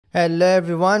Hello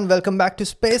everyone, welcome back to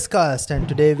Spacecast, and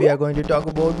today we are going to talk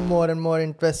about more and more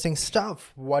interesting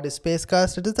stuff. What is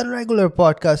Spacecast? It is a regular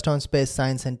podcast on space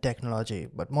science and technology,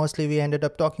 but mostly we ended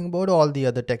up talking about all the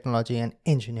other technology and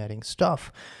engineering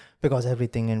stuff because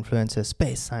everything influences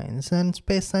space science and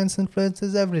space science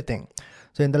influences everything.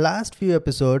 So in the last few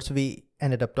episodes we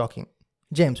ended up talking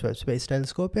James Webb Space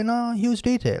Telescope in a huge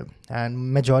detail,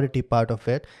 and majority part of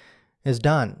it is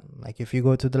done. Like if you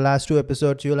go through the last two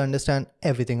episodes, you'll understand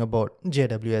everything about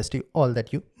JWST, all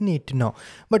that you need to know.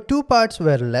 But two parts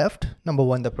were left. Number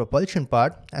one, the propulsion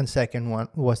part, and second one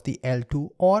was the L2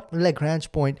 or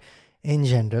Lagrange point in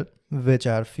general, which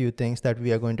are few things that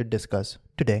we are going to discuss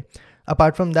today.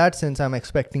 Apart from that, since I'm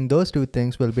expecting those two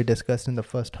things will be discussed in the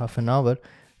first half an hour,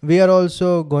 we are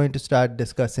also going to start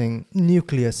discussing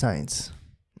nuclear science.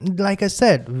 Like I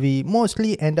said, we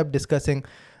mostly end up discussing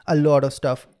a lot of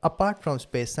stuff apart from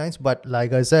space science, but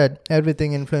like I said,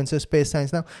 everything influences space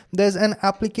science. Now there's an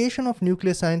application of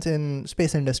nuclear science in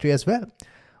space industry as well,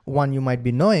 one you might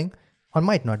be knowing or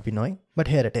might not be knowing, but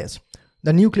here it is.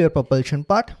 The nuclear propulsion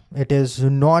part, it is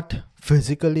not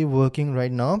physically working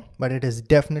right now, but it is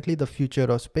definitely the future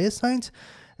of space science,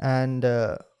 and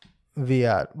we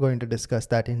are going to discuss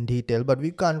that in detail. But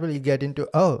we can't really get into,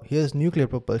 oh, here's nuclear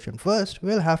propulsion. First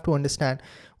we'll have to understand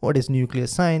what is nuclear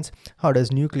science, how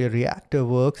does nuclear reactor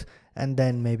works, and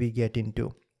then maybe get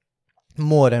into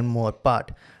more and more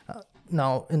part.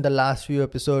 Now in the last few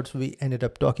episodes we ended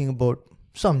up talking about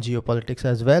some geopolitics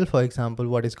as well, for example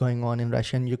what is going on in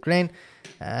Russia and Ukraine,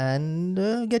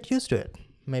 and get used to it.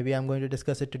 Maybe I'm going to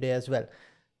discuss it today as well.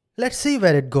 Let's see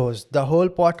where it goes. The whole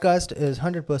podcast is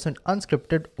 100%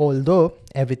 unscripted, although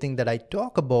everything that I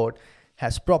talk about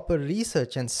has proper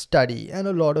research and study and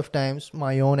a lot of times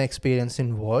my own experience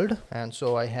involved. And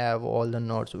so I have all the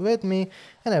notes with me,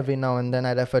 and every now and then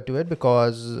I refer to it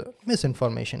because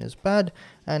misinformation is bad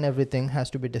and everything has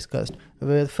to be discussed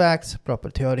with facts, proper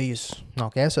theories.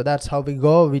 Okay, so that's how we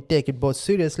go. We take it both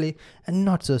seriously and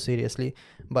not so seriously,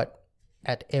 but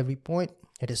at every point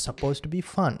it is supposed to be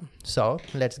fun. So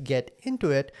let's get into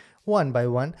it one by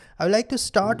one. I would like to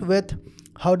start with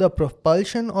how the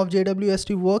propulsion of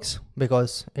JWST works,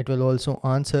 because it will also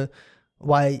answer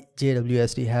why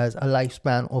JWST has a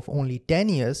lifespan of only 10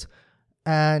 years.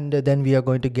 And then we are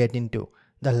going to get into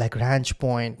the Lagrange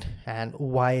point and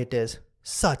why it is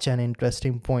such an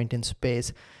interesting point in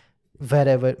space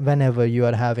whenever you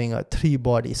are having a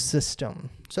three-body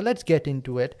system. So let's get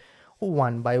into it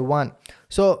one by one.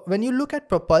 So when you look at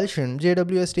propulsion,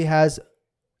 JWST has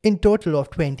in total of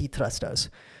 20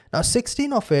 thrusters. Now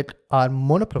 16 of it are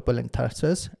monopropellant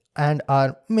thrusters and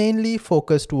are mainly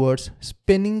focused towards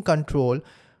spinning control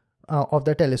of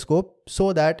the telescope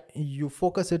so that you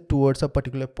focus it towards a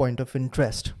particular point of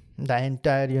interest. The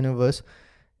entire universe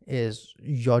is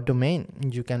your domain.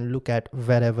 You can look at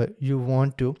wherever you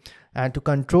want to, and to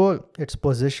control its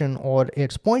position or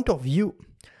its point of view,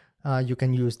 you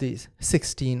can use these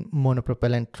 16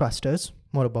 monopropellant thrusters.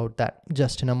 More about that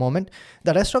just in a moment.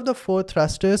 The rest of the 4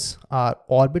 thrusters are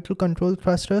orbital control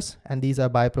thrusters, and these are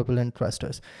bipropellant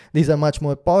thrusters. These are much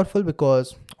more powerful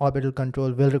because orbital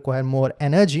control will require more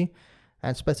energy,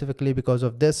 and specifically because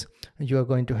of this you are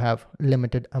going to have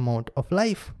limited amount of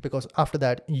life, because after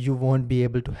that you won't be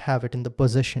able to have it in the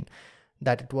position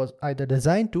that it was either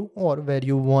designed to or where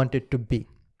you want it to be.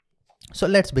 So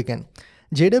let's begin.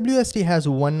 JWST has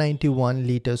 191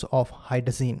 liters of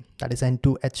hydrazine, that is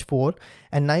N2H4,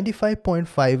 and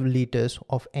 95.5 liters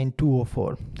of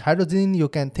N2O4. Hydrazine, you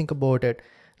can think about it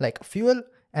like fuel,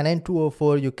 and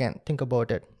N2O4, you can think about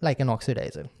it like an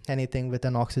oxidizer. Anything with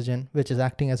an oxygen which is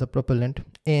acting as a propellant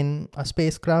in a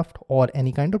spacecraft or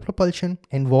any kind of propulsion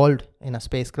involved in a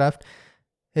spacecraft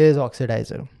is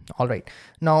oxidizer. All right.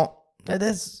 Now,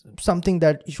 there's something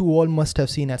that you all must have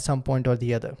seen at some point or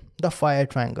the other, the fire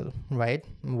triangle, right?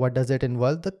 What does it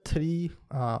involve? The 3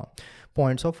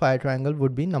 points of fire triangle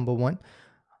would be number 1,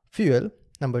 fuel,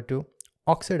 number 2,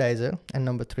 oxidizer, and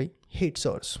number 3, heat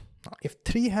source. Now, if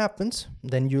 3 happens,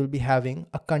 then you'll be having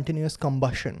a continuous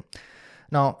combustion.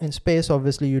 Now in space,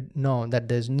 obviously you know that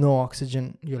there's no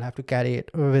oxygen, you'll have to carry it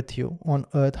with you. On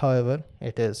Earth, however,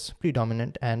 it is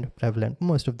predominant and prevalent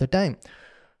most of the time.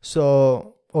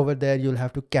 So over there you'll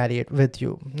have to carry it with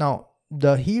you. Now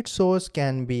the heat source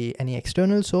can be any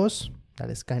external source, that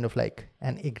is kind of like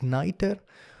an igniter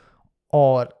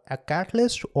or a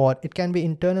catalyst, or it can be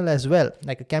internal as well,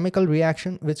 like a chemical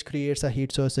reaction which creates a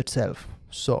heat source itself.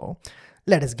 So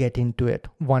let us get into it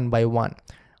one by one.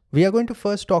 We are going to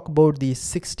first talk about the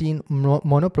 16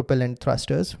 monopropellant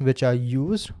thrusters which are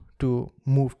used to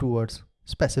move towards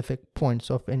specific points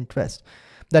of interest.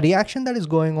 The reaction that is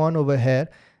going on over here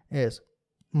is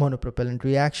monopropellant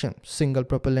reaction. Single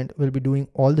propellant will be doing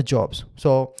all the jobs.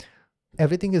 So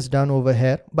everything is done over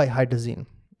here by hydrazine.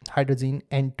 Hydrazine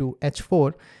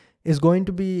N2H4 is going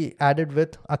to be added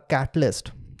with a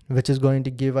catalyst, which is going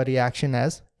to give a reaction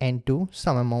as N2,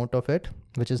 some amount of it,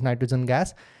 which is nitrogen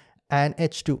gas, and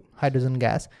H2, hydrogen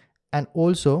gas, and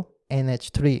also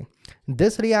NH3.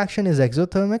 This reaction is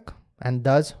exothermic, and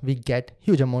thus we get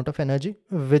huge amount of energy,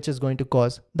 which is going to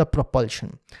cause the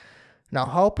propulsion. Now,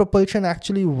 how propulsion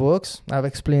actually works, I've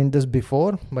explained this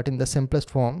before, but in the simplest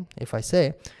form, if I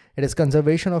say, it is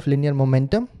conservation of linear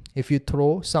momentum. If you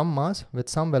throw some mass with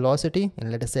some velocity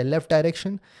in, let us say, left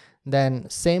direction, then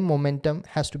same momentum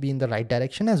has to be in the right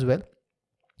direction as well.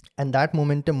 And that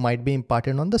momentum might be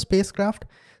imparted on the spacecraft.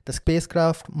 The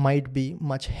spacecraft might be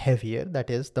much heavier, that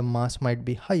is, the mass might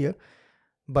be higher,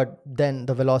 but then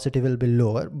the velocity will be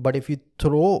lower. But if you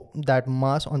throw that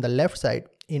mass on the left side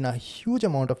in a huge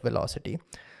amount of velocity,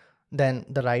 then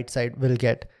the right side will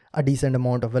get a decent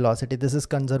amount of velocity. This is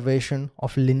conservation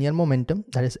of linear momentum,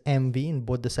 that is mv in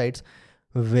both the sides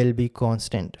will be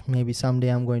constant. Maybe someday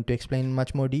I'm going to explain in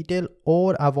much more detail,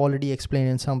 or I've already explained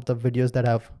in some of the videos that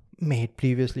I've made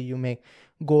previously. You may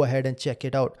go ahead and check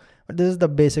it out. But this is the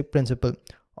basic principle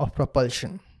of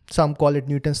propulsion. Some call it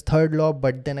Newton's third law,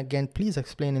 but then again, please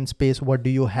explain in space what do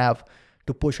you have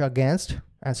to push against.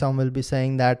 And some will be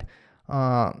saying that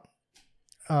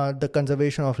the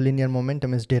conservation of linear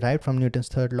momentum is derived from Newton's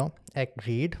third law.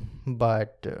 Agreed,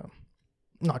 but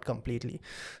not completely.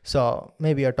 So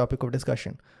maybe a topic of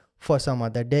discussion for some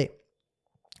other day.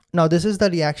 Now, this is the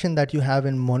reaction that you have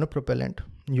in monopropellant.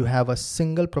 You have a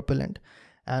single propellant,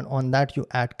 and on that you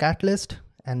add catalyst,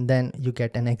 and then you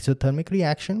get an exothermic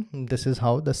reaction. This is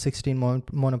how the 16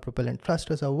 monopropellant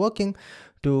thrusters are working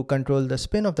to control the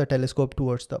spin of the telescope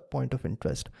towards the point of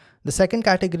interest. The second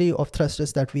category of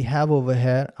thrusters that we have over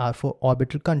here are for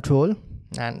orbital control,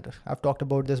 and I've talked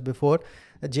about this before.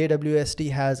 The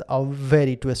JWST has a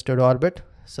very twisted orbit.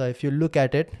 So if you look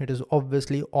at it, it is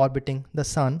obviously orbiting the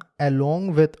sun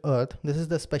along with Earth. This is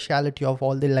the speciality of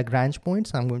all the Lagrange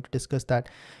points. I'm going to discuss that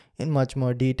in much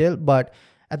more detail, but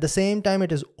at the same time,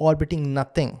 it is orbiting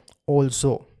nothing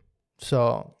also.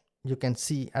 So you can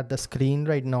see at the screen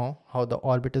right now how the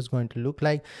orbit is going to look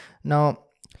like. Now,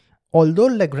 although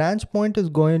Lagrange point is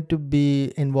going to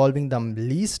be involving the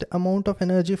least amount of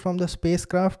energy from the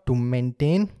spacecraft to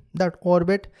maintain that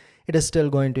orbit, it is still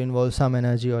going to involve some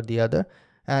energy or the other.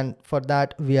 And for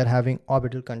that, we are having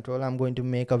orbital control. I'm going to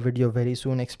make a video very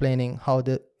soon explaining how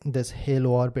this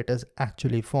halo orbit is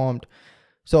actually formed.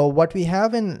 So what we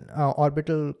have in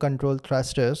orbital control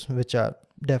thrusters, which are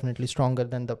definitely stronger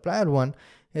than the prior one,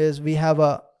 is we have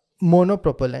a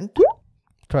monopropellant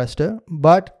thruster,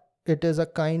 but it is a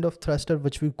kind of thruster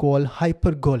which we call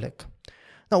hypergolic.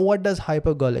 Now, what does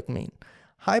hypergolic mean?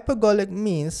 Hypergolic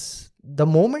means the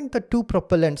moment the two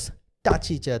propellants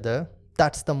touch each other,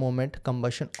 that's the moment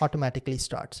combustion automatically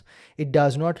starts. It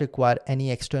does not require any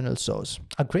external source.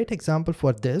 A great example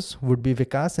for this would be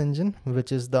Vikas engine,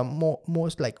 which is the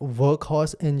most like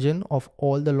workhorse engine of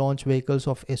all the launch vehicles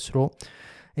of ISRO.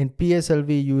 In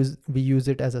PSLV, we use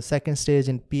it as a second stage.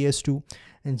 In PS2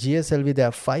 and GSLV, there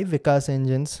are 5 Vikas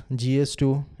engines,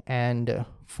 GS2 and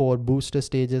 4 booster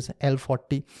stages,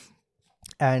 L40.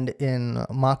 And in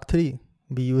Mark III,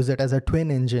 we use it as a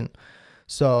twin engine.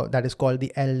 So that is called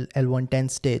the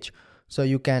L110 stage. So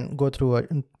you can go through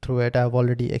it. I've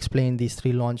already explained these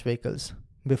 3 launch vehicles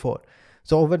before.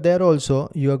 So over there also,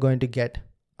 you are going to get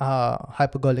a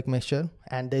hypergolic mixture,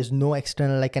 and there's no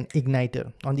external like an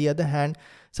igniter. On the other hand,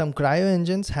 some cryo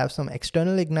engines have some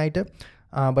external igniter,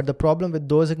 but the problem with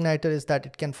those igniter is that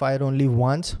it can fire only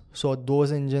once. So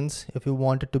those engines, if you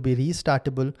want it to be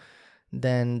restartable,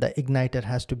 then the igniter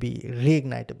has to be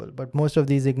reignitable. But most of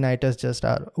these igniters just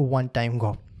are one-time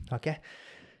go. Okay.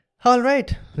 All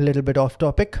right, a little bit off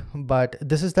topic, but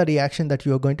this is the reaction that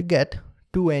you are going to get.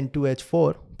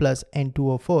 2N2H4 plus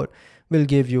N2O4 will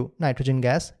give you nitrogen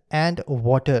gas and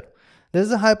water. This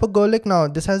is a hypergolic. Now,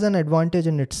 this has an advantage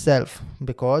in itself.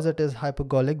 Because it is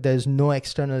hypergolic, there is no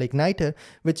external igniter,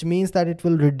 which means that it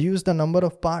will reduce the number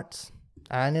of parts.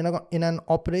 And in an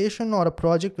operation or a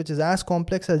project which is as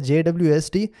complex as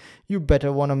JWST, you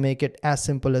better want to make it as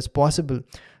simple as possible,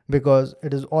 because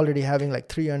it is already having like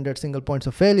 300 single points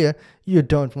of failure. You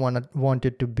don't want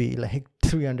it to be like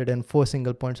 304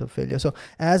 single points of failure. So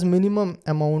as minimum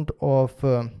amount of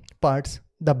parts,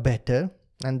 the better.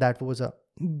 And that was a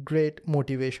great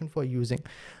motivation for using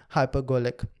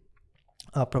hypergolic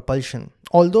propulsion.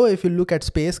 Although if you look at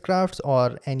spacecrafts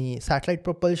or any satellite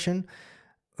propulsion,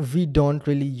 we don't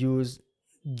really use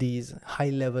these high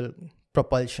level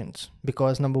propulsions,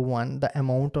 because number one, the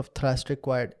amount of thrust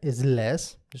required is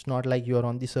less. It's not like you're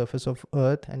on the surface of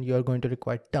Earth and you're going to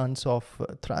require tons of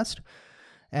thrust.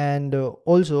 And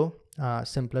also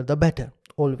simpler the better,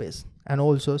 always. And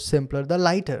also simpler the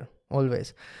lighter,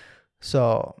 always.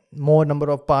 So more number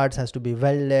of parts has to be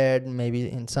welded,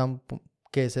 maybe in some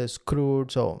cases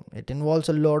screwed. So it involves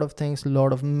a lot of things, a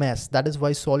lot of mess. That is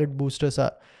why solid boosters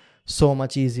are so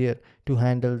much easier to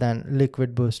handle than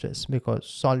liquid boosters, because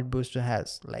solid booster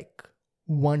has like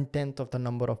 1/10 of the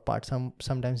number of parts,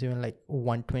 sometimes even like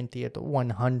 1/20th or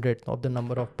 1/100th of the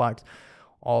number of parts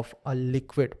of a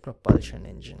liquid propulsion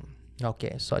engine.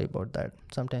 Okay, sorry about that.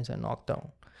 Sometimes I knock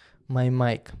down my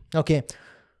mic. Okay,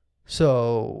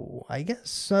 so I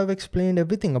guess I've explained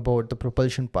everything about the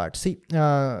propulsion part. See,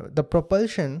 the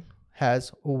propulsion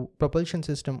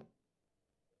system.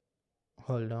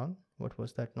 Hold on. What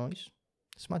was that noise?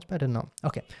 It's much better now.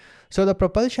 Okay. So the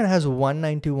propulsion has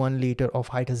 191 liter of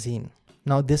hydrazine.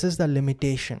 Now this is the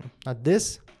limitation. Now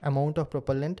this amount of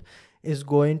propellant is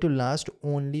going to last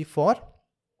only for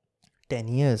 10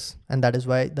 years. And that is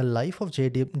why the life of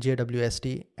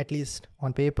JWST, at least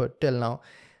on paper till now,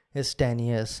 is 10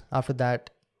 years. After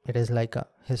that, it is like a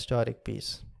historic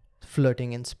piece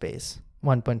floating in space,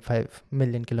 1.5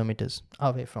 million kilometers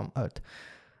away from Earth.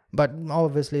 But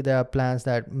obviously there are plans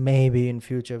that maybe in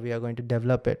future we are going to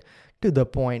develop it to the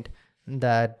point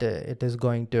that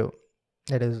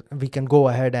we can go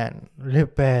ahead and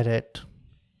repair it.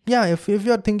 Yeah, if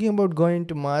you're thinking about going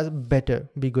to Mars, better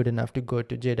be good enough to go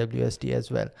to JWST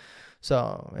as well.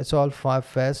 So it's all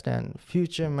far-fetched, and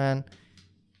future, man,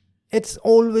 it's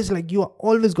always like you are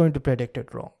always going to predict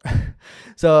it wrong.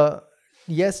 So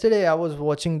yesterday I was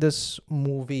watching this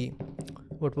movie.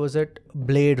 What was it?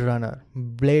 Blade Runner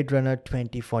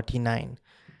 2049.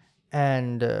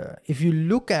 And if you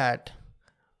look at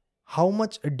how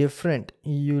much different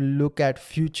you look at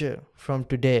future from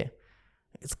today,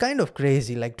 it's kind of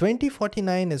crazy. Like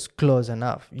 2049 is close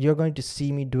enough. You're going to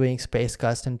see me doing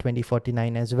Spacecast in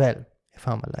 2049 as well, if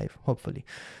I'm alive, hopefully.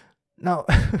 Now,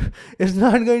 it's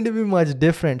not going to be much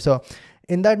different. So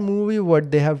in that movie, what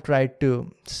they have tried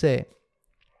to say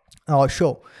or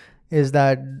show is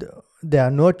that there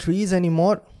are no trees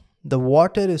anymore. The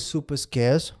water is super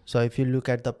scarce. So if you look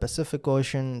at the Pacific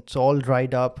Ocean, it's all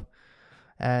dried up,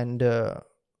 and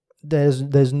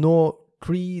there's no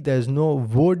tree, there's no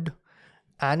wood.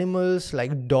 Animals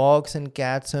like dogs and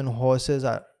cats and horses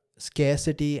are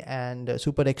scarcity and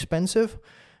super expensive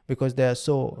because they are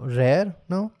so rare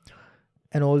now.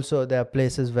 And also there are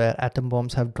places where atom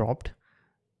bombs have dropped.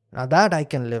 Now that I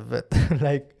can live with.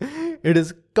 Like, it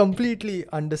is completely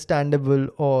understandable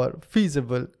or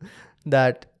feasible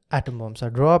that atom bombs are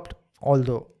dropped,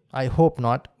 although I hope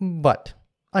not, but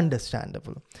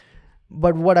understandable.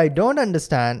 But what I don't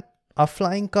understand are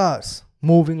flying cars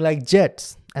moving like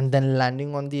jets and then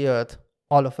landing on the Earth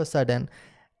all of a sudden,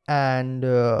 and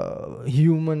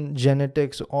human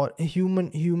genetics or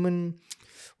human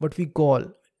what we call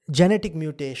genetic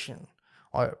mutation,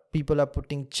 or people are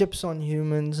putting chips on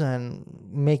humans and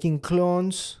making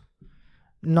clones.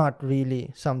 Not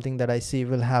really something that I see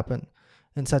will happen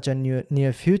in such a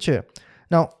near future.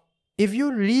 Now, if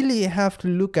you really have to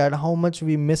look at how much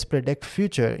we mispredict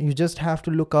future, you just have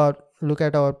to look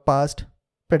at our past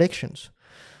predictions.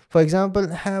 For example,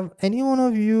 have any one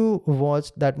of you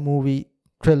watched that movie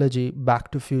trilogy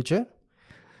Back to Future?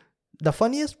 The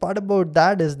funniest part about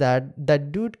that is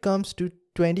that dude comes to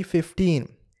 2015,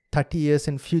 30 years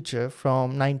in future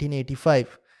from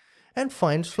 1985, and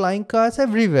finds flying cars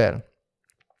everywhere.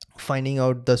 Finding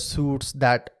out the suits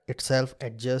that itself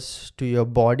adjusts to your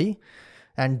body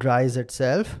and dries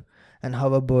itself, and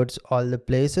hoverboards all the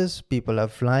places, people are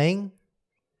flying.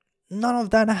 None of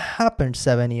that happened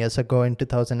 7 years ago in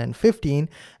 2015,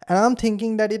 and I'm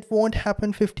thinking that it won't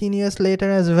happen 15 years later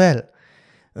as well.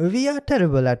 We are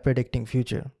terrible at predicting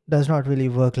future. Does not really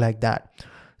work like that.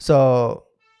 So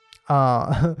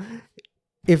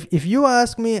if you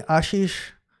ask me,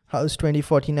 Ashish, how's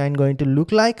 2049 going to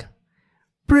look like?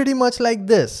 Pretty much like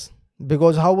this.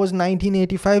 Because how was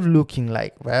 1985 looking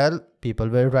like? Well, people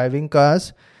were driving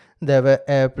cars, there were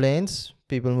airplanes,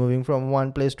 people moving from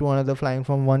one place to another, flying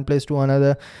from one place to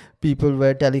another. People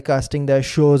were telecasting their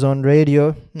shows on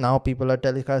radio. Now people are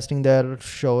telecasting their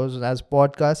shows as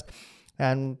podcasts,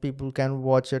 and people can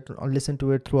watch it or listen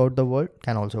to it throughout the world,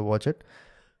 can also watch it.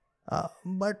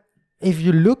 But if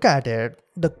you look at it,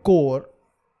 the core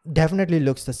definitely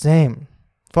looks the same.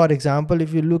 For example,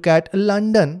 if you look at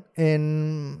London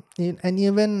in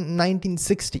even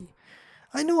 1960,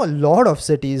 I know a lot of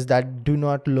cities that do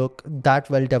not look that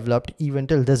well developed even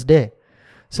till this day.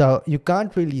 So you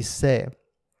can't really say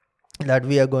that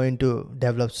we are going to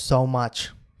develop so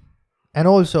much. And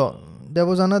also, there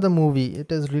was another movie.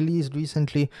 It is released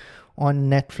recently on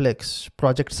Netflix,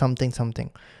 Project something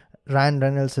something. Ryan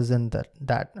Reynolds is in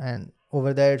that, and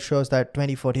over there it shows that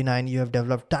 2049 you have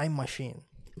developed time machine.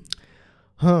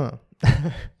 Huh.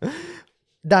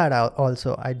 That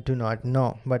also I do not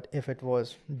know. But if it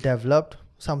was developed,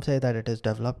 some say that it is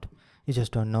developed. You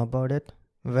just don't know about it.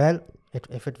 Well,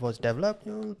 if it was developed,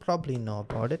 you'll probably know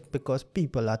about it because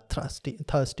people are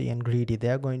thirsty and greedy. They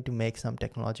are going to make some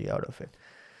technology out of it.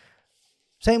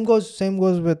 Same goes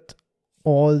with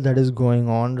all that is going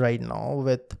on right now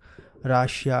with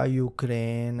Russia,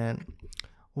 Ukraine, and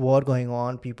war going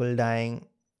on, people dying.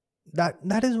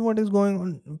 That is what is going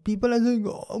on. People are saying,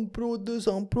 oh, I'm pro this,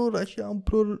 I'm pro Russia, I'm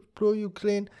pro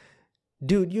Ukraine.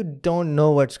 Dude, you don't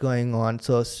know what's going on,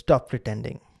 so stop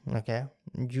pretending. Okay,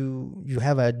 you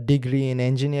have a degree in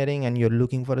engineering and you're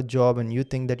looking for a job and you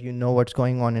think that you know what's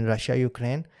going on in Russia,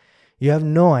 Ukraine. You have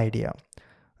no idea.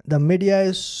 The media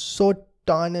is so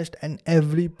tarnished at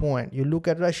every point. You look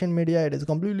at Russian media, it is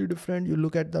completely different. You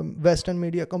look at the Western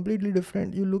media, completely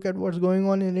different. You look at what's going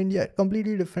on in India,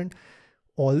 completely different.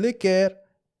 All they care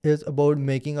is about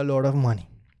making a lot of money.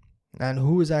 And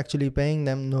who is actually paying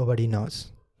them, nobody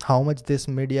knows. How much this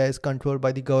media is controlled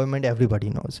by the government, everybody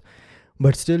knows.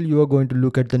 But still, you are going to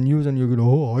look at the news and you're going to,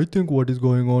 oh, I think what is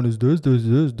going on is this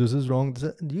is wrong.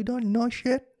 You don't know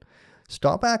shit.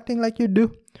 Stop acting like you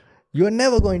do. You're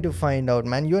never going to find out,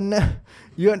 man. You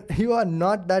are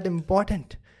not that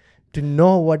important to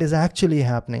know what is actually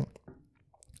happening.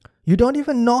 You don't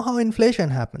even know how inflation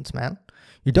happens, man.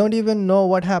 You don't even know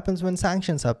what happens when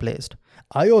sanctions are placed.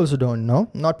 I also don't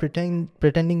know, not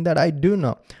pretending that I do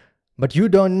know. But you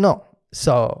don't know.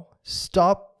 So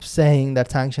stop saying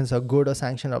that sanctions are good or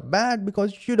sanctions are bad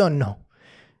because you don't know.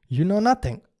 You know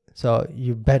nothing. So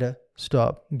you better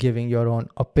stop giving your own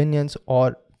opinions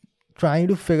or trying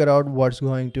to figure out what's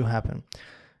going to happen.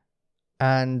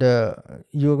 And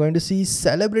you're going to see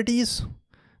celebrities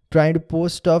trying to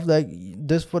post stuff like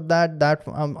this for that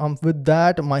I'm with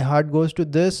that, my heart goes to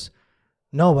this.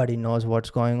 Nobody knows what's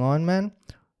going on, man.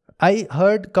 I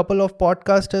heard a couple of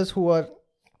podcasters who are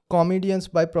comedians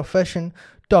by profession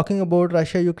talking about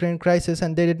Russia-Ukraine crisis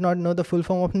and they did not know the full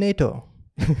form of NATO.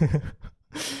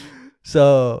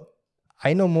 So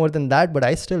I know more than that, but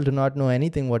I still do not know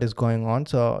anything what is going on.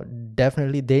 So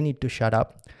definitely they need to shut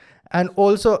up. And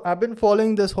also, I've been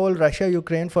following this whole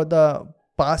Russia-Ukraine for the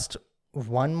past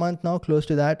 1 month now, close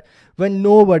to that, when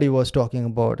nobody was talking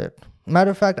about it.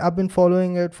 Matter of fact, I've been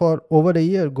following it for over a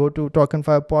year. Go to Talk and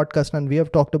Fire podcast and we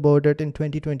have talked about it in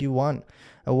 2021,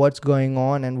 what's going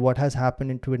on and what has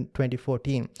happened in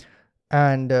 2014.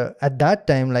 And at that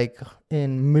time, like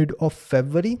in mid of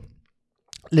February,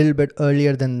 a little bit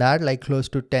earlier than that, like close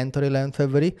to 10th or 11th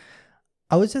February,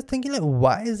 I was just thinking, like,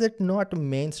 why is it not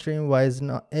mainstream? Why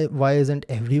isn't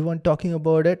everyone talking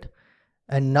about it?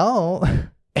 And now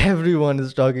everyone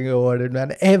is talking about it,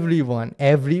 man. Every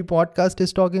podcast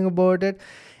is talking about it.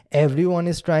 Everyone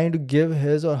is trying to give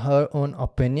his or her own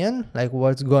opinion, like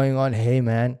what's going on. Hey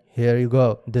man, here you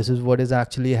go. This is what is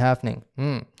actually happening.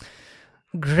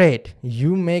 Great.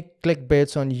 You make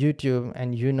clickbaits on YouTube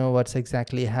and you know what's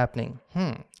exactly happening.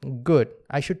 Good.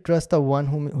 I should trust the one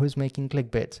who's making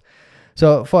clickbaits.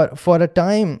 So for a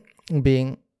time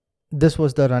being, this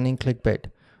was the running clickbait.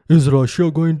 Is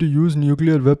Russia going to use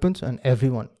nuclear weapons? And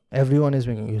everyone is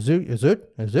making, is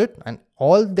it? And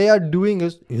all they are doing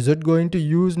is it going to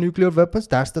use nuclear weapons?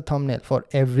 That's the thumbnail for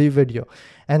every video.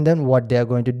 And then what they are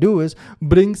going to do is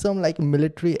bring some like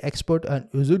military expert and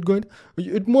is it going to,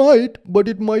 it might, but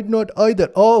it might not either.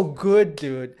 Oh, good,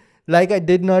 dude. Like I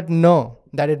did not know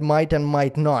that it might and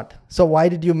might not. So why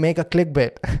did you make a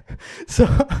clickbait? So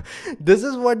this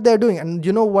is what they're doing. And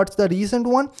you know what's the recent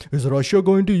one? Is Russia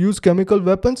going to use chemical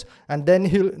weapons? And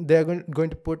then they're going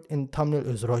to put in thumbnail,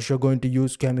 is Russia going to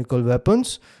use chemical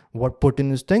weapons? What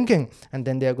Putin is thinking. And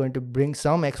then they're going to bring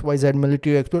some XYZ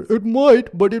military expert. It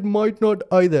might, but it might not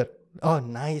either. Oh,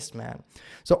 nice, man.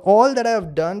 So all that I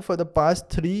have done for the past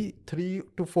 3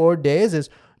 to 4 days is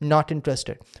not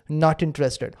interested.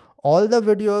 All the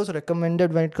videos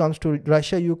recommended when it comes to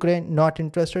Russia, Ukraine, not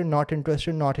interested.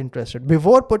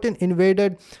 Before Putin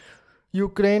invaded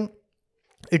Ukraine,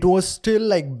 it was still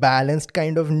like balanced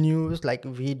kind of news. Like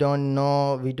we don't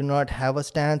know, we do not have a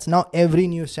stance. Now every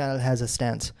news channel has a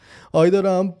stance. Either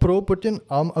I'm pro Putin,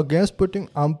 I'm against Putin,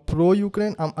 I'm pro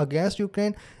Ukraine, I'm against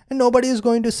Ukraine. And nobody is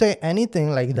going to say anything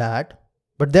like that.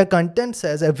 But their content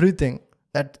says everything.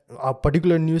 That a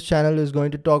particular news channel is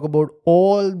going to talk about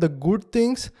all the good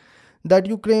things that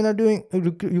Ukraine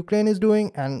is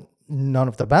doing and none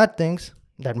of the bad things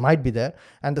that might be there.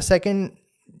 And the second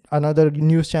another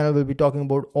news channel will be talking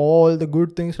about all the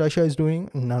good things Russia is doing,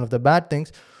 none of the bad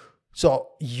things. So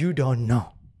you don't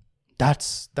know.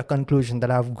 That's the conclusion that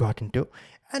I've gotten to.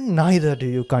 And neither do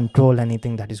you control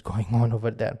anything that is going on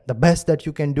over there. The best that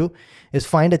you can do is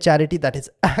find a charity that is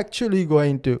actually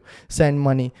going to send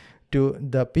money to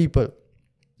the people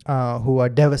who are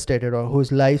devastated or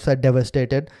whose lives are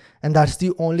devastated. And that's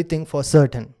the only thing for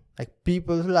certain. Like,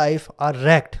 people's life are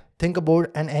wrecked. Think about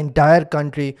an entire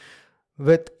country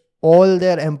with all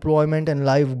their employment and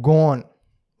life gone.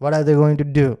 What are they going to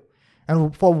do?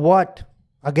 And for what?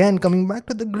 Again, coming back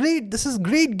to the greed. This is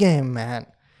greed game, man.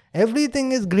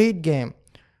 Everything is greed game.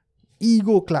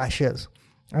 Ego clashes.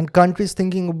 And countries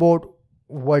thinking about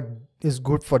what is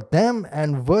good for them.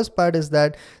 And worst part is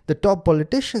that the top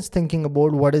politicians thinking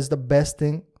about what is the best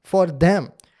thing for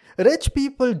them. Rich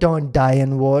people don't die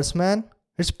in wars, man.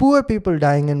 It's poor people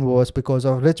dying in wars because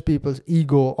of rich people's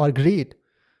ego or greed.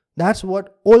 That's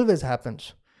what always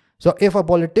happens. So if a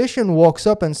politician walks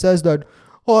up and says that,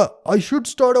 oh, I should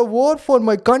start a war for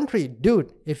my country.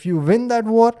 Dude, if you win that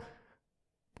war,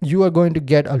 you are going to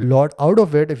get a lot out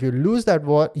of it. If you lose that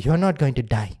war, you're not going to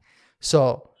die.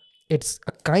 So it's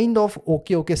a kind of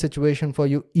okay situation for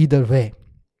you either way.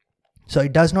 So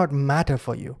it does not matter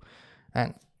for you.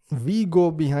 And we go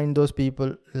behind those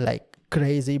people like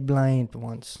crazy blind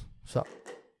ones. So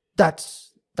that's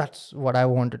what I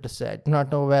wanted to say. I do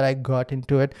not know where I got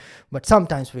into it, but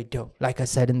sometimes we do. Like I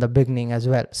said in the beginning as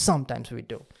well, sometimes we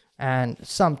do. And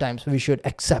sometimes we should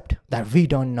accept that we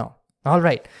don't know. All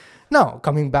right. Now,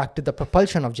 coming back to the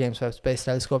propulsion of James Webb Space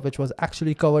Telescope, which was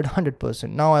actually covered 100%.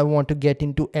 Now I want to get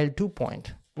into L2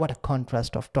 point. What a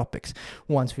contrast of topics.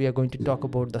 Once we are going to talk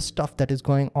about the stuff that is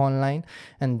going online,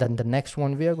 and then the next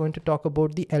one we are going to talk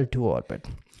about the L2 orbit.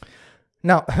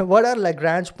 Now, what are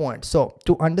Lagrange points? So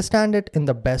to understand it in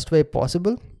the best way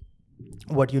possible,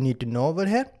 what you need to know over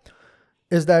here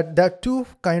is that there are two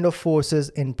kind of forces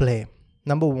in play.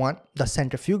 Number one, the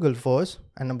centrifugal force,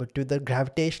 and number two, the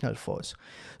gravitational force.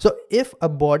 So if a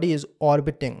body is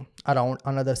orbiting around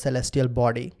another celestial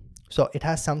body, so it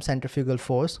has some centrifugal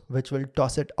force which will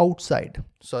toss it outside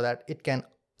so that it can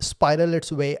spiral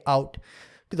its way out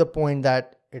to the point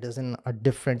that it is in a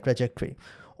different trajectory.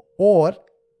 Or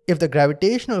if the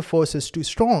gravitational force is too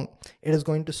strong, it is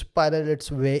going to spiral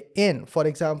its way in. For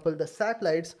example, the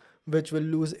satellites, which will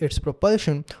lose its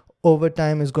propulsion over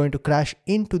time, is going to crash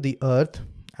into the Earth,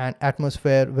 and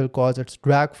atmosphere will cause its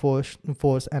drag force,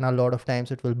 and a lot of times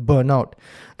it will burn out.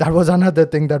 That was another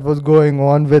thing that was going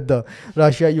on with the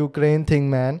Russia-Ukraine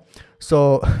thing, man.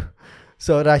 So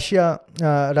Russia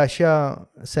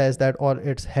says that, or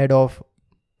its head of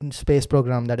space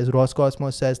program, that is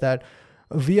ROSCOSMOS, says that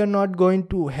we are not going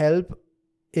to help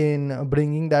in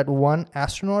bringing that one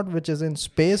astronaut which is in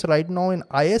space right now in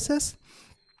ISS.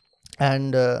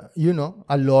 And a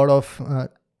lot of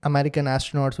American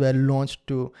astronauts were launched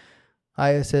to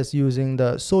ISS using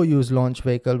the Soyuz launch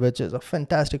vehicle, which is a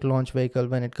fantastic launch vehicle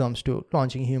when it comes to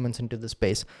launching humans into the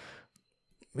space.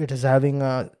 It is having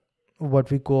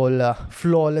what we call a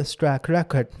flawless track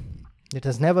record. It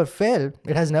has never failed.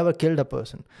 It has never killed a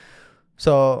person.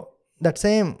 So that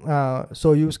same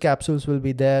Soyuz capsules will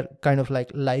be there, kind of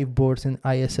like lifeboats in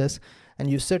ISS. And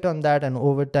you sit on that, and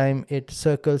over time it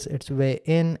circles its way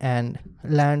in and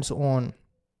lands on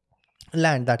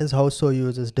land. That is how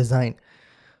Soyuz is designed.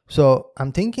 So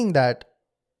I'm thinking that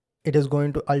it is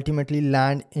going to ultimately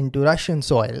land into Russian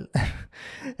soil.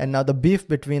 And now the beef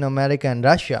between America and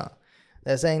Russia,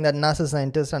 they're saying that NASA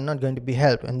scientists are not going to be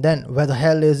helped. And then where the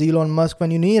hell is Elon Musk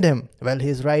when you need him? Well,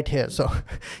 he's right here. So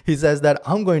he says that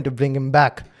I'm going to bring him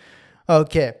back.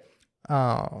 Okay.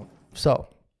 So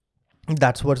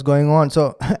that's what's going on.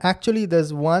 So actually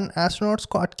there's one astronaut,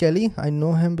 Scott Kelly. I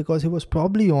know him because he was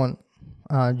probably on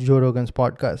Joe Rogan's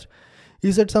podcast.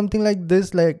 He said something like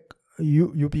this, like,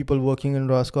 you people working in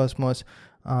Roscosmos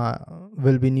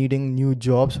will be needing new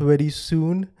jobs very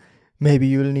soon. Maybe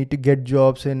you will need to get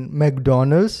jobs in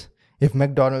McDonald's, if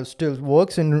McDonald's still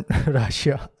works in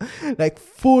Russia. Like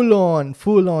full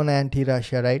on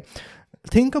anti-Russia, right?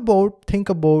 Think about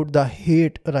the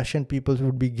hate Russian people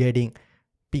would be getting.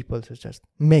 People is just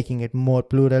making it more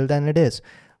plural than it is.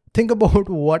 Think about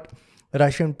what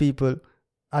Russian people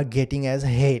are getting as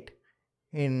hate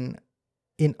in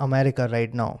America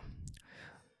right now.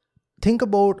 Think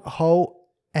about how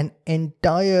an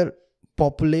entire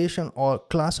population or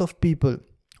class of people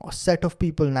or set of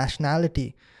people,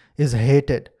 nationality, is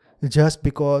hated just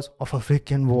because of a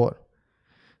freaking war.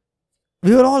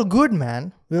 We were all good,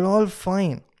 man. We were all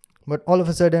fine. But all of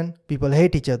a sudden, people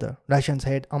hate each other. Russians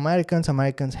hate Americans.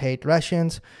 Americans hate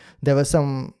Russians. There were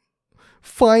some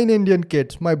fine Indian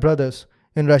kids, my brothers,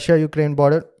 in Russia-Ukraine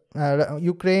border.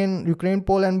 Ukraine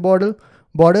Poland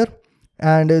border,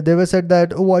 and they were said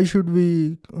that, "Oh, why should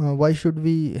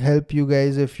we help you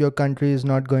guys if your country is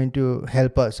not going to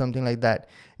help us," something like that.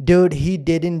 Dude, he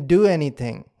didn't do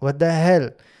anything. What the hell?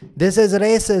 This is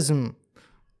racism.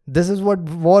 This is what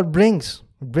war brings.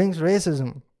 It brings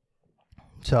racism.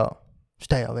 So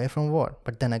stay away from war.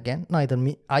 But then again, neither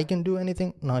I can do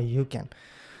anything, nor you can.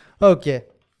 Okay,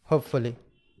 hopefully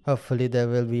there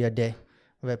will be a day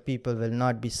where people will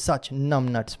not be such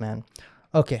numbnuts, man.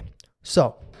 Okay,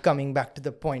 so coming back to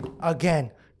the point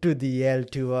again, to the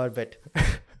L2 orbit.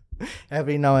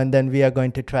 Every now and then we are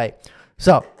going to try.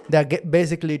 So there are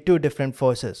basically two different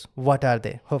forces. What are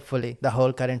they? Hopefully the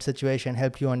whole current situation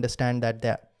helps you understand that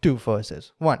there are two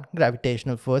forces. One,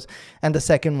 gravitational force, and the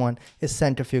second one is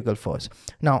centrifugal force.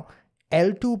 Now,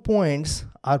 L2 points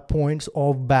are points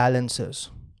of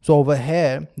balances. So over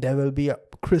here, there will be a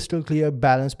crystal clear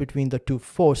balance between the two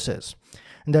forces.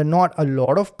 And there are not a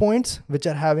lot of points which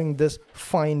are having this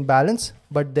fine balance,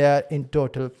 but there are in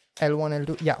total L1,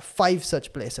 L2, 5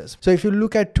 such places. So if you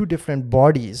look at two different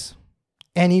bodies,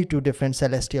 any two different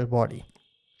celestial body,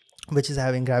 which is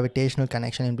having gravitational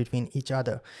connection in between each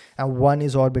other, and one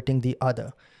is orbiting the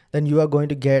other, then you are going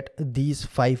to get these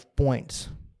 5 points.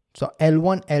 So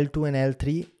L1, L2, and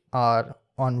L3 are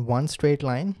on one straight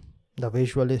line. The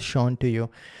visual is shown to you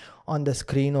on the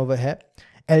screen over here.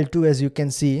 L2, as you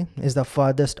can see, is the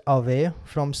farthest away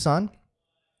from Sun.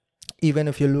 Even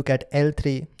if you look at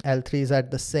L3, L3 is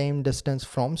at the same distance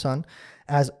from Sun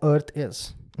as Earth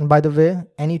is. And by the way,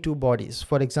 any two bodies,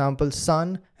 for example,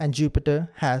 Sun and Jupiter,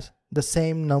 has the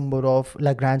same number of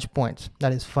Lagrange points,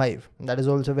 that is 5. That is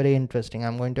also very interesting.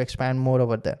 I'm going to expand more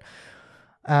over there.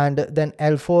 And then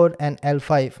L4 and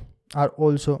L5 are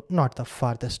also not the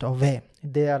farthest away.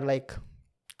 They are like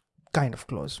kind of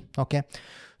close. Okay.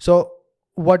 So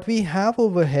what we have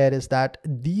over here is that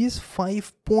these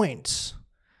 5 points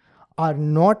are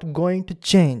not going to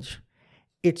change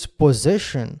its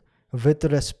position with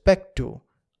respect to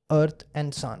Earth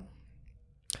and Sun.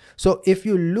 So if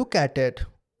you look at it,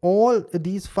 all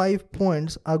these 5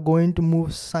 points are going to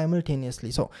move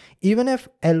simultaneously. So even if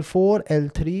L4,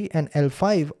 L3, and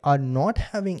L5 are not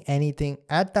having anything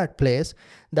at that place,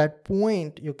 that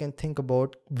point you can think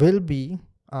about will be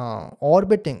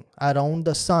orbiting around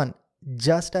the Sun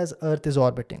just as Earth is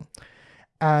orbiting.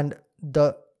 And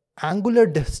the angular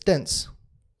difference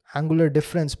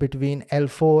between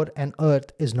L4 and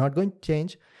Earth is not going to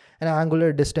change. And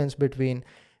angular distance between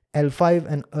L5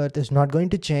 and Earth is not going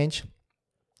to change.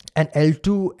 And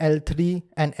L2, L3,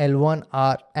 and L1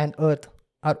 and Earth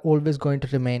are always going to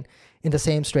remain in the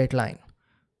same straight line.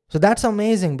 So that's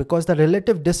amazing because the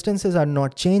relative distances are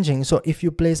not changing. So if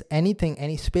you place anything,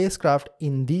 any spacecraft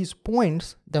in these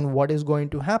points, then what is going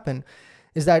to happen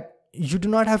is that you do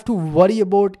not have to worry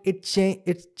about it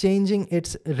changing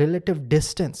its relative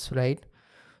distance, right?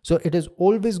 So it is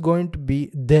always going to be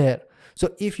there.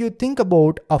 So if you think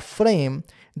about a frame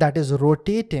that is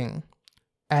rotating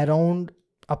around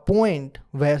a point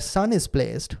where Sun is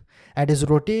placed and is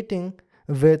rotating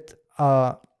with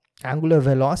angular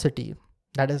velocity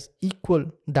that is equal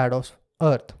that of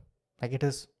Earth, like it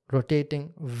is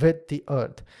rotating with the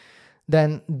Earth,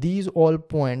 then these all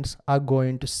points are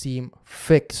going to seem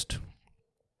fixed.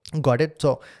 Got it?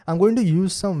 So I'm going to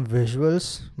use some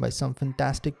visuals by some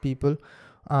fantastic people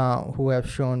who have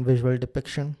shown visual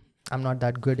depiction. I'm not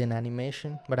that good in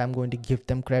animation, but I'm going to give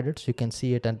them credits. You can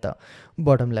see it at the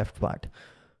bottom left part.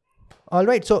 All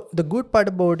right. So the good part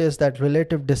about it is that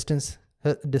relative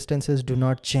distances do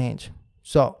not change.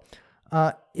 So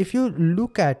if you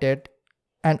look at it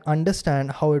and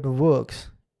understand how it works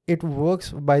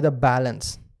by the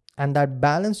balance. And that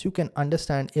balance you can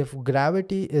understand if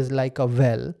gravity is like a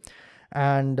well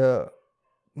and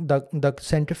the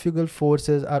centrifugal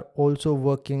forces are also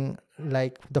working,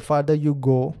 like the farther you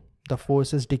go, the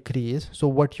forces decrease. So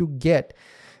what you get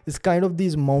is kind of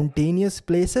these mountainous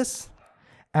places.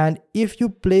 And if you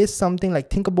place something, like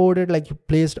think about it like you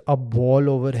placed a ball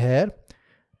over here,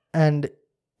 and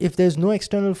if there's no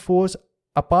external force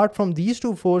apart from these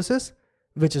two forces,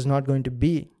 which is not going to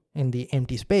be in the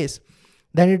empty space,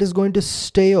 then it is going to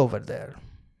stay over there.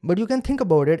 But you can think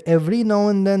about it, every now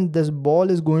and then this ball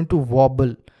is going to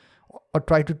wobble or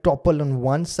try to topple on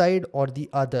one side or the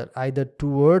other, either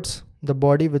towards the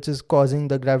body which is causing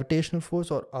the gravitational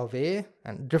force, or away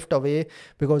and drift away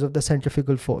because of the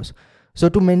centrifugal force. So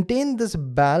to maintain this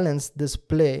balance, this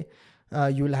play,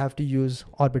 you will have to use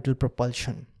orbital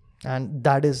propulsion. And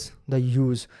that is the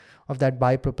use of that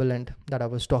bipropellant that I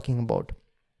was talking about.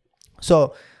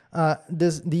 So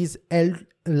these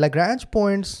Lagrange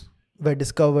points were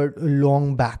discovered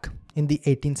long back. in the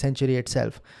 18th century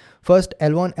itself. First,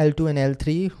 L1, L2, and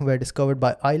L3 were discovered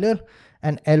by Euler,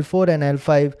 and L4 and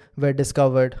L5 were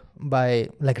discovered by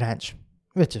Lagrange,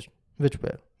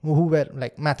 who were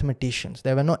like mathematicians.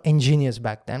 There were no engineers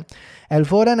back then.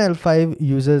 L4 and L5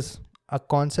 uses a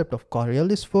concept of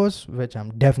Coriolis force, which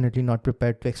I'm definitely not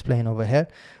prepared to explain over here.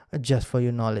 Just for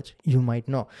your knowledge, you might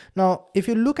know. Now, if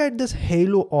you look at this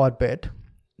halo orbit,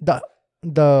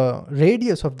 the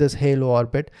radius of this halo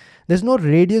orbit, there's no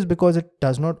radius because it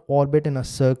does not orbit in a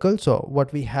circle. So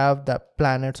what we have, the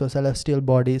planets or celestial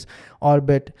bodies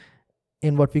orbit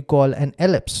in what we call an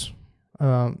ellipse,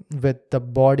 with the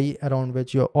body around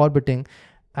which you're orbiting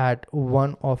at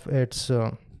one of its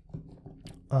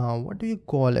what do you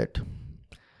call it?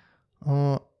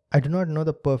 I do not know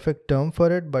the perfect term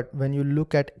for it, but when you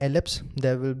look at ellipse,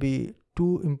 there will be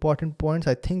two important points.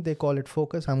 I think they call it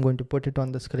focus. I'm going to put it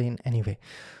on the screen anyway.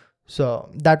 So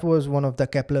that was one of the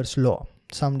Kepler's law.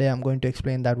 Someday I'm going to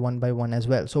explain that one by one as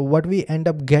well. So what we end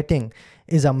up getting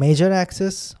is a major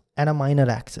axis and a minor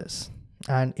axis.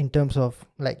 And in terms of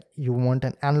like you want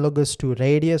an analogous to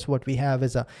radius, what we have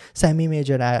is a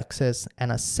semi-major axis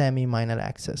and a semi-minor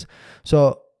axis.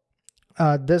 So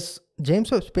this James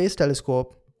Webb Space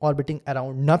Telescope orbiting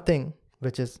around nothing,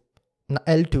 which is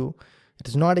L2. It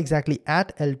is not exactly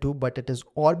at L2, but it is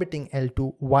orbiting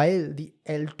L2, while the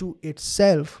L2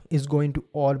 itself is going to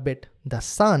orbit the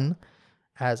sun,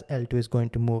 as L2 is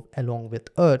going to move along with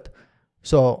Earth.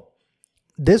 So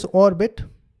this orbit,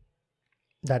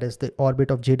 that is the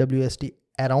orbit of JWST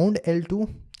around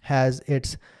L2, has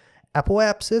its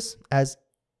apoapsis as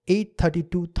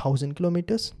 832,000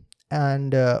 kilometers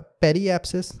and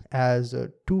periapsis as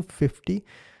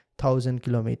 250,000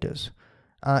 kilometers.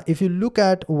 If you look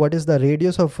at what is the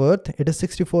radius of Earth, it is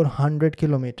 6,400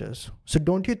 kilometers. So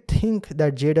don't you think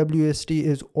that JWST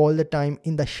is all the time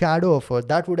in the shadow of Earth?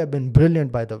 That would have been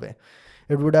brilliant, by the way.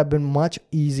 It would have been much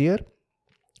easier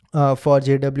for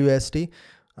JWST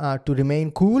to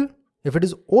remain cool if it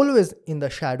is always in the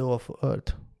shadow of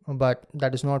Earth. But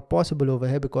that is not possible over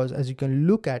here because as you can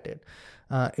look at it,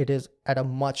 it is at a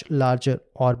much larger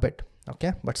orbit.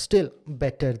 Okay, but still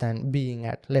better than being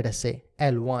at, let us say,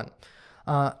 L1.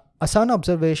 A sun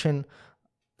observation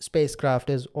spacecraft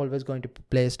is always going to be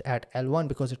placed at L1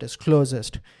 because it is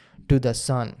closest to the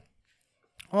sun.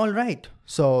 All right,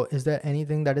 so is there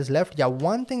anything that is left? Yeah,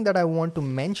 one thing that I want to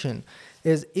mention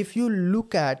is if you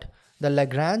look at the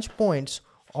Lagrange points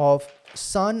of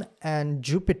Sun and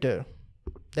Jupiter,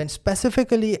 then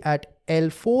specifically at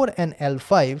L4 and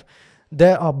L5,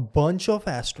 there are a bunch of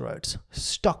asteroids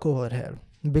stuck over here.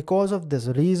 Because of this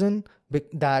reason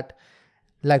that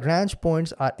Lagrange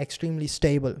points are extremely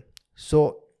stable.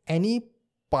 So any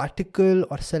particle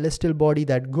or celestial body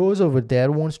that goes over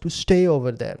there wants to stay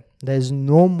over there. There is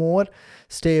no more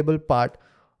stable part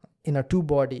in a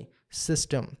two-body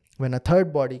system when a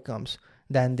third body comes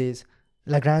than these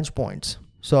Lagrange points.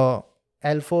 So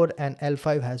L4 and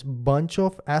L5 has bunch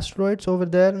of asteroids over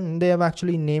there, and they have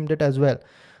actually named it as well.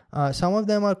 Some of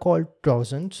them are called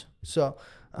Trojans. So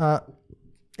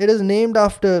it is named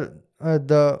after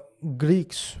the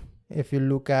Greeks. If you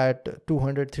look at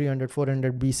 200, 300,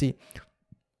 400 BC,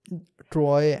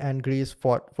 Troy and Greece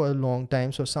fought for a long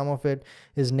time. So some of it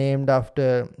is named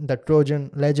after the Trojan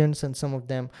legends, and some of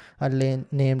them are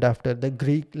named after the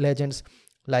Greek legends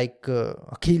like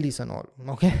Achilles and all.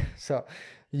 Okay, so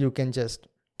you can just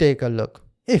take a look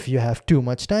if you have too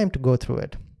much time to go through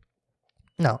it.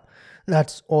 Now,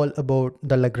 that's all about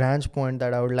the Lagrange point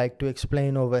that I would like to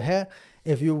explain over here.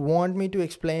 If you want me to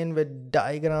explain with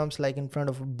diagrams like in front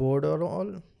of a board or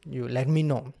all, you let me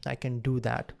know. I can do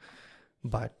that.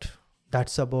 But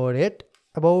that's about it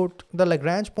about the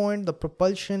Lagrange point, the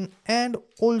propulsion, and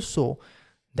also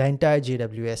the entire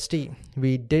JWST.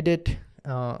 We did it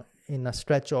in a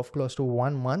stretch of close to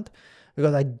 1 month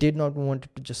because I did not want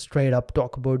to just straight up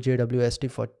talk about JWST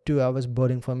for 2 hours.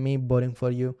 Boring for me, boring for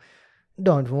you.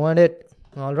 Don't want it.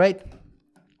 All right.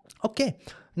 Okay.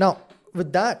 Now,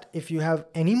 with that, if you have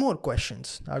any more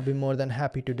questions, I'll be more than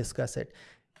happy to discuss it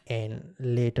in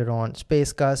later on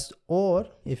Spacecast, or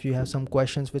if you have some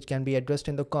questions which can be addressed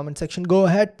in the comment section, go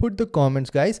ahead, put the comments,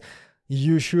 guys.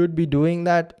 You should be doing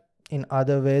that in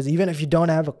other ways. Even if you don't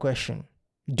have a question,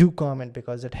 do comment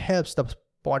because it helps the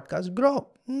podcast grow.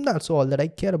 That's all that I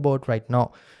care about right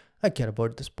now. I care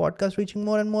about this podcast reaching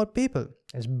more and more people.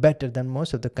 It's better than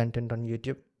most of the content on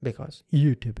YouTube because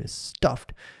YouTube is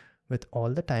stuffed with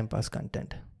all the time pass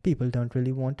content. People don't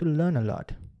really want to learn a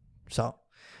lot. So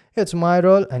it's my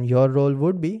role, and your role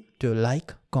would be to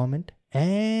like, comment,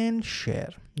 and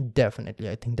share. Definitely,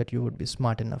 I think that you would be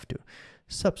smart enough to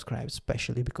subscribe,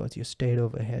 especially because you stayed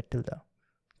over here till the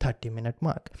 30-minute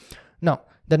mark. Now,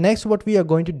 the next what we are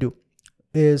going to do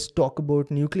is talk about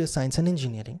nuclear science and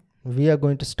engineering. We are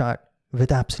going to start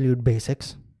with absolute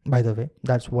basics. By the way,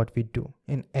 that's what we do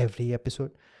in every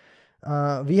episode.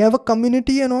 We have a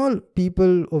community and all.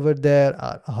 People over there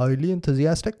are highly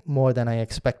enthusiastic, more than I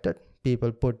expected.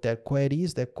 People put their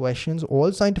queries, their questions,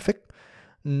 all scientific,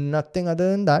 nothing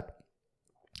other than that.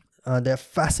 Their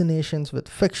fascinations with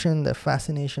fiction, their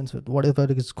fascinations with whatever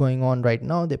is going on right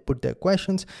now, they put their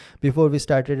questions. Before we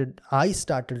started, I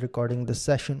started recording this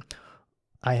session.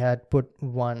 I had put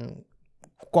one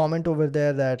comment over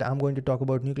there that I'm going to talk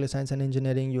about nuclear science and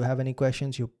engineering. You have any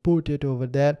questions, you put it over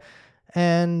there.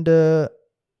 And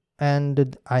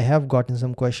I have gotten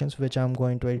some questions which I'm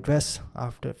going to address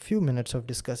after a few minutes of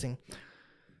discussing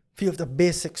few of the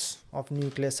basics of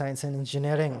nuclear science and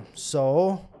engineering.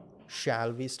 So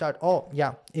shall we start? Oh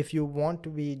yeah, if you want to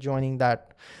be joining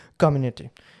that community,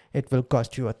 it will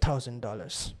cost you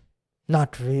 $1,000.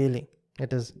 Not really.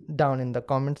 It is down in the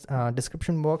comments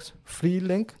description box. Free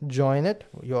link. Join it.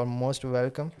 You're most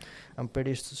welcome. I'm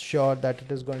pretty sure that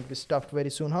it is going to be stuffed very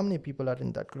soon. How many people are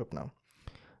in that group now?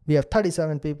 We have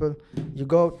 37 people. You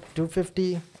go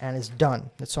 250 and it's done.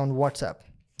 It's on WhatsApp.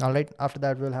 All right. After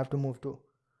that, we'll have to move to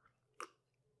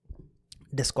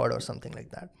Discord or something like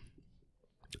that.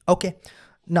 Okay.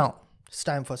 Now it's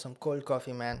time for some cold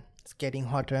coffee, man. It's getting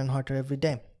hotter and hotter every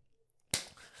day.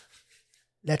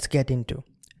 Let's get into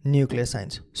nuclear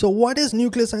science. So what is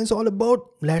nuclear science all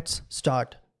about? Let's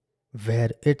start where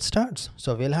it starts.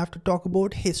 So we'll have to talk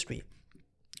about history.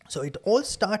 So it all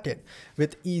started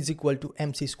with E is equal to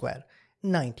mc square,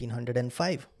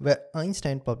 1905, where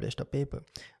Einstein published a paper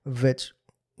which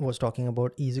was talking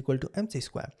about E is equal to mc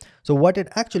square. So what it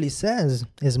actually says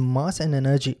is mass and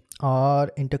energy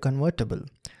are interconvertible,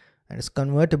 and it's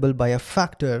convertible by a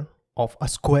factor of a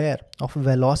square of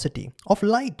velocity of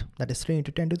light, that is 3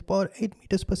 into 10 to the power 8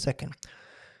 meters per second.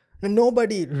 Now,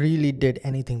 nobody really did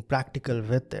anything practical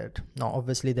with it. Now,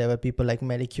 obviously, there were people like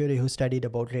Marie Curie who studied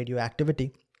about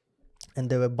radioactivity, and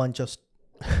there were a bunch of,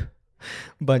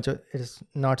 it is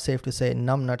not safe to say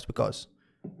numbnuts because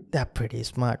they're pretty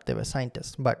smart. They were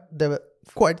scientists, but there were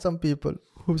quite some people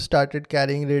who started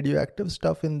carrying radioactive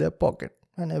stuff in their pocket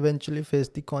and eventually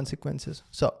faced the consequences.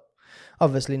 So,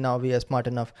 obviously, now we are smart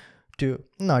enough to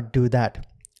not do that.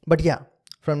 But yeah,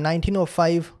 from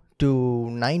 1905 to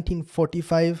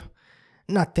 1945,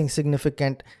 nothing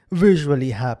significant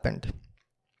visually happened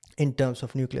in terms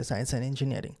of nuclear science and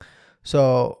engineering.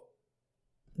 So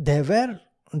there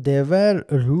were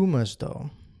rumors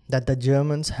though that the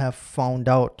Germans have found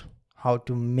out how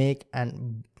to make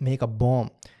a bomb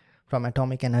from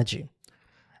atomic energy.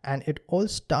 And it all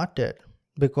started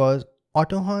because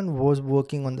Otto Hahn was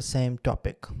working on the same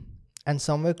topic. And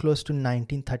somewhere close to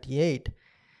 1938,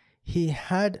 he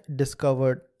had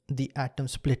discovered the atom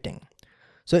splitting.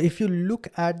 So if you look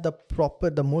at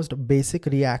the most basic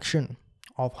reaction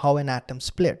of how an atom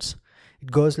splits,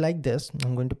 it goes like this.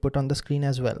 I'm going to put on the screen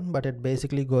as well, but it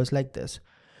basically goes like this.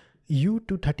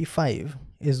 U-235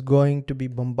 is going to be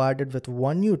bombarded with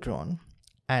one neutron,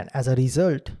 and as a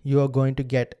result, you are going to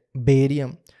get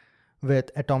barium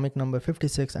with atomic number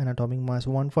 56 and atomic mass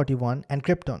 141, and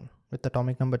krypton with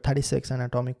atomic number 36 and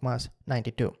atomic mass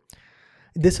 92.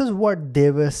 This is what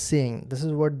they were saying. This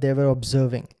is what they were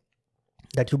observing,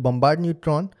 that you bombard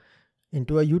neutron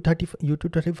into a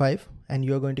U-235 and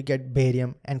you're going to get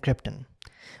barium and krypton.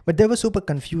 But they were super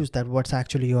confused that what's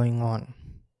actually going on.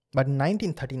 But in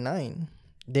 1939,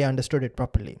 they understood it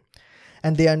properly.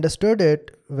 And they understood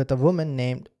it with a woman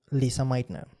named Lisa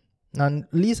Meitner. Now,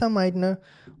 Lisa Meitner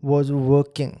was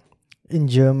working in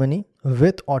Germany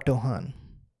with Otto Hahn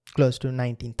close to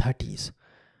 1930s.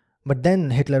 But then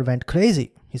Hitler went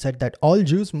crazy. He said that all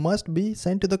Jews must be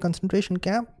sent to the concentration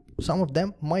camp. Some of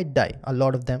them might die. A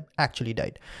lot of them actually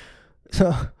died.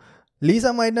 So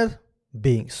Lisa Meitner,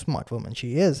 being smart woman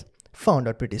she is, found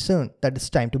out pretty soon that it's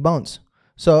time to bounce.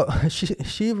 So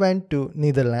she went to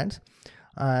Netherlands,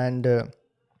 and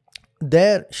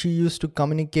there she used to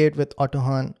communicate with Otto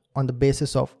Hahn on the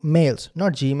basis of mails,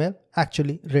 not Gmail,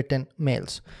 actually written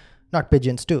mails. Not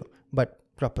pigeons too, but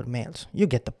proper mails. You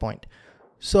get the point.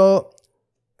 So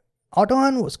Otto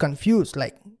Hahn was confused,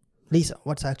 like, Lisa,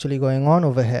 what's actually going on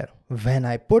over here? When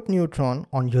I put neutron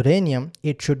on uranium,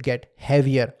 it should get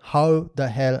heavier. How the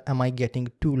hell am I getting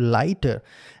two lighter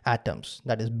atoms?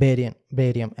 That is barium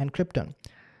and krypton.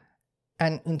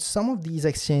 And in some of these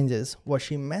exchanges, what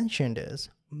she mentioned is,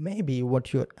 maybe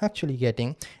what you're actually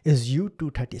getting is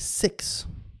U-236.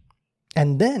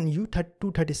 And then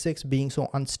U-236 being so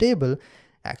unstable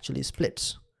actually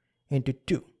splits into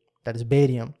two. That is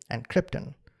barium and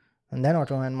krypton. And then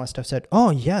Otto Hahn must have said,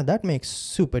 oh yeah, that makes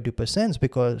super duper sense,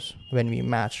 because when we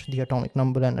match the atomic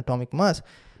number and atomic mass,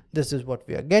 this is what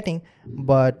we are getting.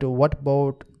 But what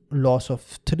about loss of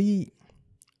 3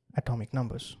 atomic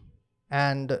numbers?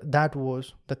 And that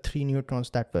was the 3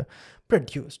 neutrons that were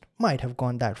produced. Might have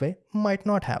gone that way, might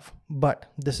not have. But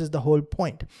this is the whole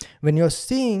point. When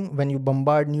you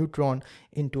bombard neutron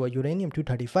into a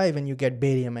uranium-235 and you get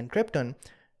barium and krypton,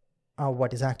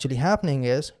 what is actually happening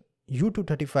is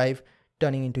U-235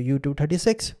 turning into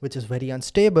U-236, which is very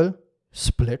unstable,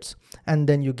 splits, and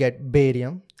then you get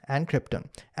barium and krypton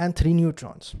and 3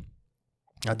 neutrons.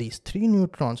 Now these 3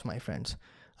 neutrons, my friends,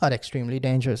 are extremely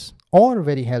dangerous or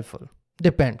very helpful.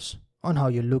 Depends on how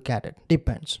you look at it,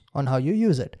 depends on how you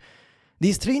use it.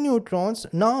 These 3 neutrons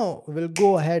now will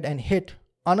go ahead and hit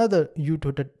another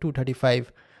U-235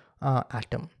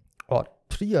 atom, or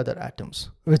 3 other atoms,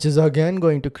 which is again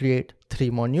going to create 3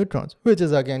 more neutrons, which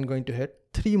is again going to hit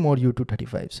 3 more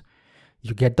U-235s.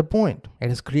 You get the point.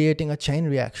 It is creating a chain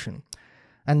reaction.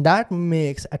 And that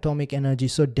makes atomic energy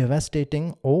so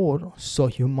devastating or so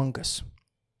humongous.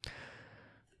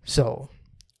 So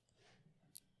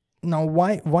now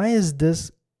why is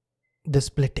this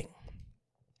splitting?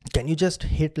 Can you just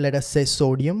hit, let us say,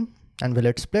 sodium, and will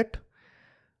it split?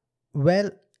 Well,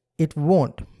 it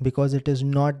won't, because it is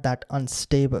not that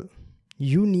unstable.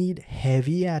 You need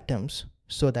heavy atoms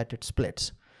so that it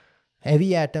splits.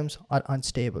 Heavy atoms are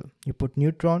unstable. You put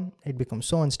neutron, it becomes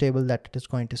so unstable that it is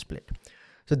going to split.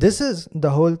 So this is the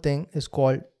whole thing is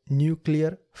called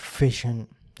nuclear fission.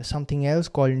 There's something else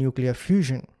called nuclear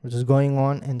fusion, which is going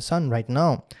on in sun right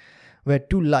now, where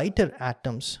 2 lighter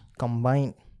atoms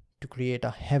combine to create a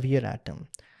heavier atom,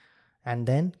 and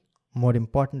then, more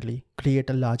importantly, create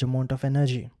a large amount of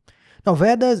energy. Now,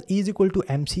 where does E is equal to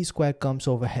mc square comes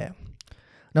over here?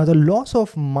 Now, the loss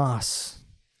of mass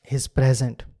is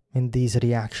present in these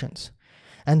reactions,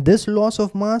 and this loss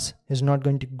of mass is not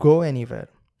going to go anywhere.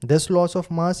 This loss of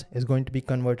mass is going to be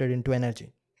converted into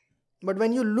energy. But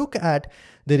when you look at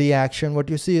the reaction, what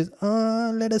you see is,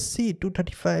 let us see,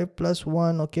 235 plus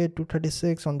 1, okay,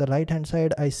 236. On the right hand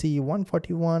side, I see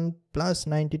 141 plus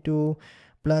 92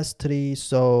 plus 3.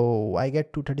 So I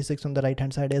get 236 on the right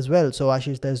hand side as well. So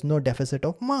Ashish, there's no deficit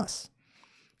of mass.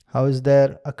 How is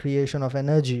there a creation of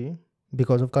energy?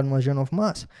 Because of conversion of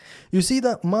mass. You see,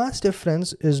 the mass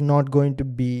difference is not going to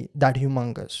be that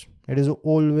humongous. It is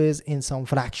always in some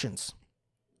fractions.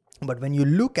 But when you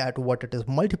look at what it is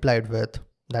multiplied with,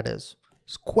 that is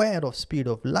square of speed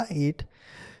of light,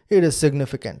 it is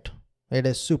significant. It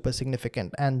is super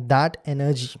significant. And that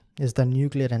energy is the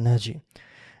nuclear energy.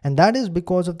 And that is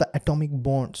because of the atomic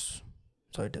bonds.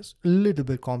 So it is a little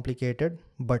bit complicated,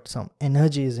 but some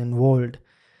energy is involved,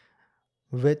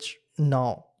 which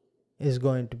now is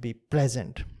going to be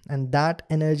present. And that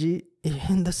energy,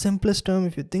 in the simplest term,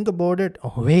 if you think about it,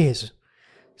 weighs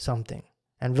something.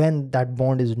 And when that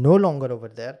bond is no longer over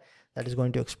there, that is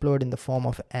going to explode in the form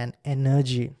of an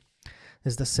energy.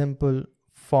 Is the simple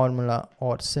formula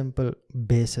or simple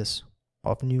basis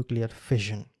of nuclear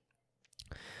fission.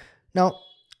 Now,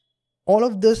 all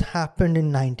of this happened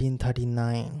in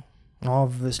 1939.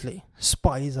 Obviously,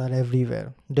 spies are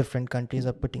everywhere. Different countries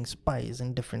are putting spies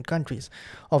in different countries.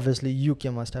 Obviously, UK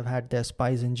must have had their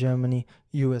spies in Germany.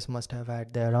 US must have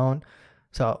had their own.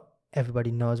 So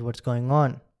everybody knows what's going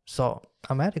on. So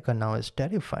America now is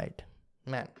terrified.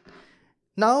 Man.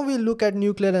 Now we look at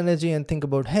nuclear energy and think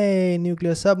about, hey,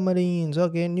 nuclear submarines,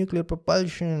 okay, nuclear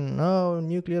propulsion, oh,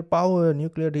 nuclear power,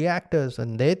 nuclear reactors.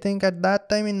 And they think at that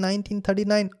time in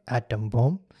 1939, atom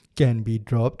bomb can be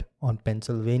dropped on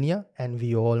Pennsylvania and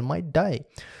we all might die.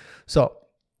 So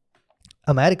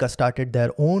America started their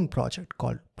own project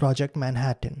called Project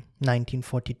Manhattan,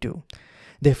 1942.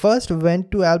 They first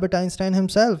went to Albert Einstein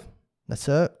himself.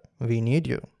 Sir, we need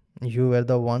you. You were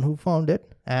the one who found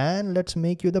it, and let's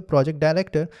make you the project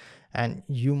director, and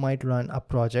you might run a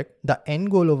project. The end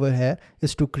goal over here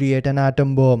is to create an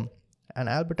atom bomb. And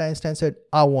Albert Einstein said,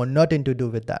 I want nothing to do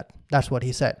with that. That's what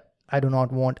he said. I do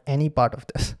not want any part of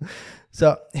this.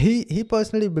 So he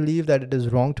personally believed that it is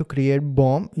wrong to create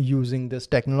bomb using this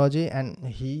technology, and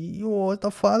he was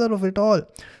the father of it all.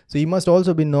 So he must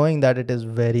also be knowing that it is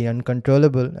very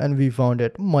uncontrollable, and we found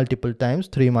it multiple times.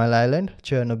 3 Mile Island,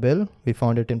 Chernobyl, we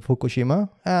found it in Fukushima,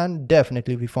 and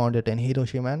definitely we found it in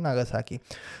Hiroshima and Nagasaki.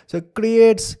 So it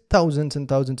creates thousands and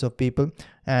thousands of people,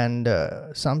 and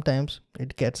sometimes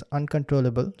it gets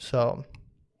uncontrollable. So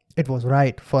it was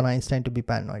right for Einstein to be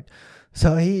paranoid.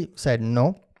 So he said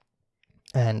no.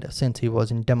 And since he was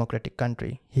in democratic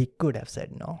country, he could have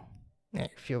said no.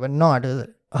 If you were not,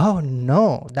 oh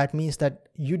no, that means that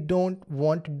you don't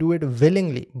want to do it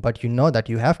willingly, but you know that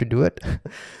you have to do it.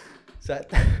 So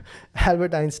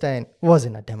Albert Einstein was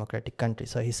in a democratic country,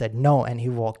 so he said no and he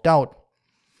walked out.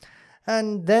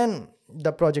 And then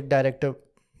the project director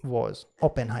was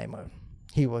Oppenheimer.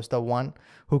 He was the one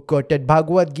who quoted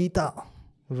Bhagavad Gita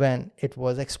when it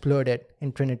was exploded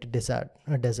in Trinity Desert.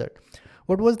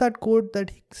 What was that quote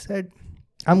that he said?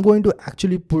 I'm going to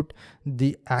actually put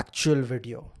the actual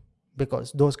video,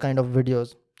 because those kind of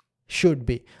videos should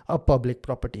be a public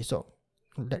property. So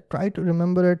try to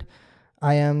remember it.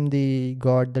 I am the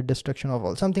God, the destruction of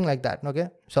all. Something like that. Okay.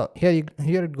 So here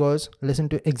it goes. Listen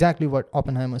to exactly what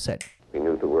Oppenheimer said. We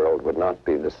knew the world would not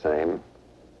be the same.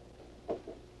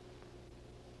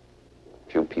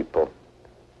 Few people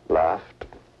laughed.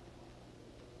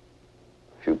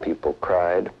 Few people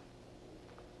cried.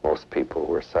 Most people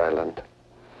were silent.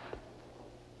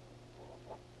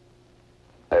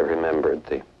 I remembered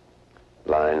the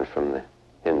line from the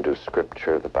Hindu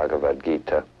scripture, the Bhagavad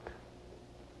Gita.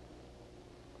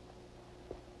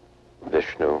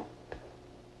 Vishnu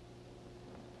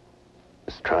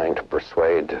is trying to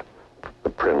persuade the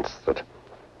prince that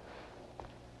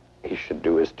he should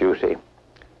do his duty,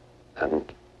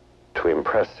 and to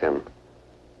impress him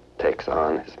takes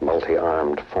on his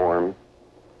multi-armed form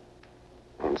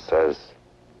and says,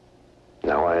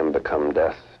 "Now I am become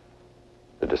death,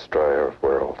 the destroyer of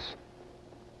worlds."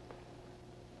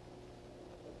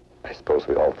 I suppose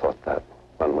we all thought that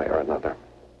one way or another.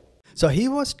 So he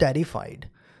was terrified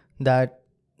that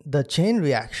the chain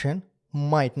reaction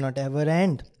might not ever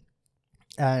end.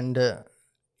 And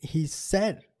he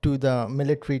said to the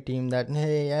military team that,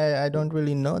 hey, I don't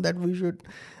really know that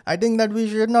I think that we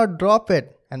should not drop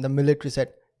it. And the military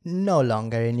said, no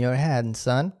longer in your hands,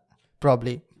 son.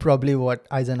 Probably what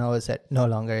Eisenhower said, no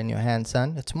longer in your hands,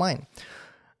 son. It's mine.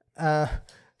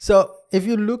 So if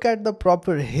you look at the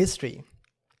proper history,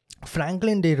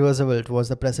 Franklin D. Roosevelt was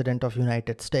the president of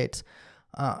United States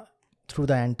through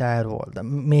the entire war, the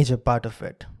major part of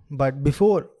it. But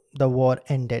before the war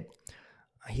ended,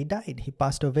 he died. He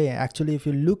passed away. Actually, if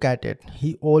you look at it,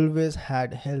 he always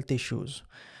had health issues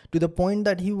to the point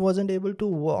that he wasn't able to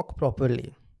walk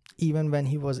properly, even when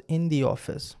he was in the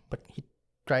office. But he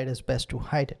tried his best to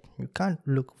hide it. You can't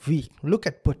look weak. Look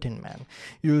at Putin, man.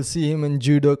 You'll see him in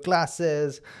judo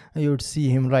classes. You'd see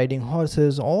him riding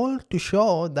horses, all to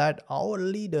show that our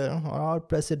leader or our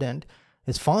president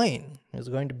is fine. Is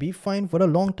going to be fine for a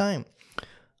long time.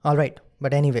 All right.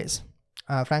 But anyways,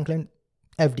 Franklin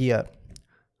FDR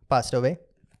passed away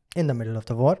in the middle of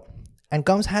the war, and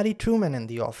comes Harry Truman in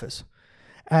the office.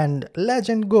 And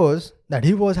legend goes that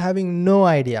he was having no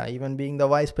idea, even being the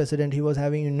vice president, he was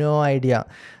having no idea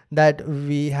that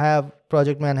we have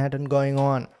Project Manhattan going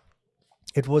on.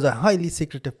 It was a highly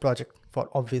secretive project for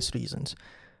obvious reasons.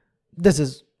 This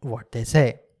is what they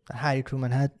say. Harry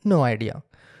Truman had no idea.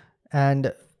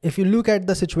 And if you look at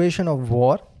the situation of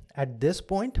war at this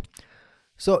point,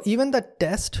 so even the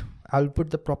test, I'll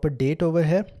put the proper date over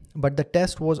here, but the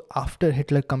test was after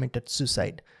Hitler committed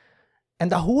suicide.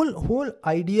 And the whole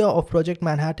idea of Project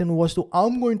Manhattan was to,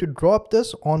 I'm going to drop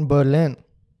this on Berlin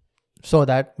so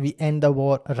that we end the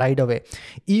war right away.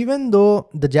 Even though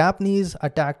the Japanese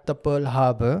attacked the Pearl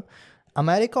Harbor,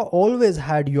 America always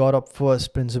had Europe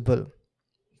first principle.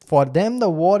 For them, the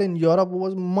war in Europe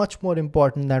was much more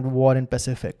important than war in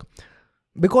Pacific.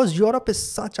 Because Europe is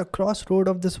such a crossroad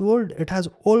of this world, it has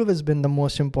always been the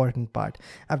most important part.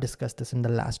 I've discussed this in the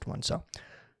last one.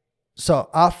 So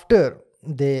after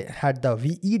they had the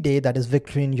VE Day, that is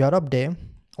Victory in Europe Day,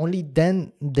 only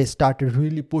then they started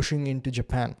really pushing into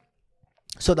Japan.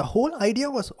 So the whole idea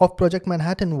of Project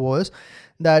Manhattan was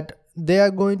that they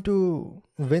are going to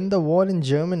win the war in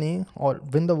Germany or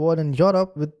win the war in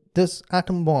Europe with this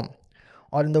atom bomb.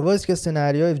 Or in the worst case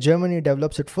scenario, if Germany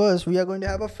develops it first, we are going to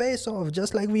have a face-off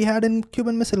just like we had in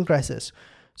Cuban Missile Crisis.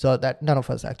 So that none of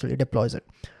us actually deploys it.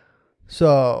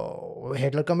 So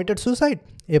Hitler committed suicide,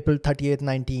 April 30th,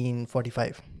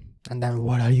 1945. And then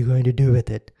what are you going to do with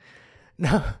it?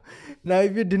 Now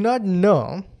if you do not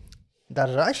know, the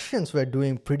Russians were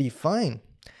doing pretty fine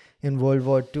in World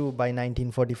War II by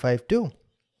 1945 too.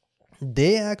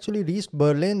 They actually reached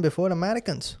Berlin before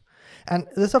Americans. And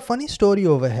there's a funny story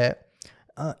over here.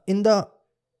 In the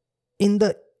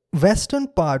western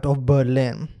part of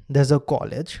Berlin, there's a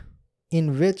college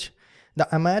in which the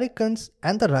Americans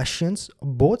and the Russians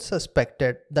both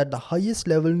suspected that the highest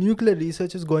level nuclear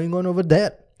research is going on over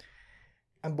there.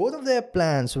 And both of their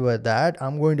plans were that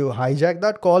I'm going to hijack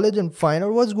that college and find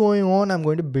out what's going on. I'm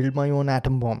going to build my own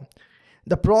atom bomb.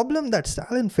 The problem that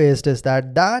Stalin faced is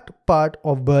that part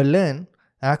of Berlin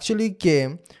actually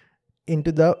came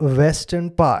into the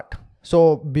western part.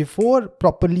 So before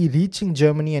properly reaching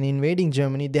Germany and invading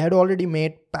Germany, they had already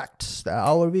made pacts.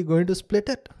 How are we going to split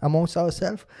it amongst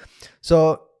ourselves?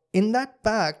 So in that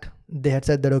pact, they had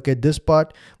said that, okay, this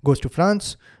part goes to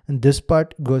France, and this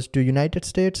part goes to United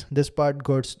States, this part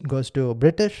goes to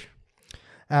British,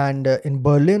 and in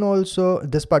Berlin also,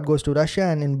 this part goes to Russia,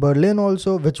 and in Berlin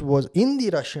also, which was in the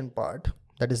Russian part,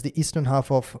 that is the eastern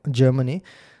half of Germany,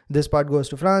 this part goes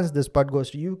to France, this part goes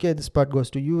to UK, this part goes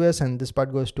to US, and this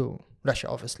part goes to Russia,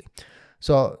 obviously.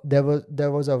 So there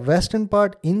was a western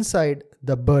part inside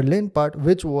the Berlin part,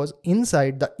 which was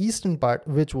inside the eastern part,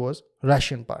 which was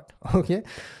Russian part. Okay,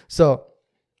 so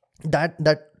that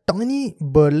tiny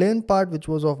Berlin part, which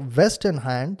was of Western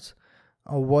hands,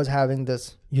 was having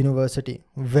this university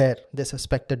where they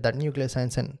suspected that nuclear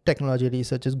science and technology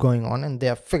research is going on, and they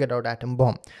have figured out atom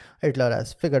bomb. Hitler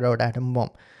has figured out atom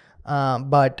bomb.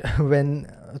 But when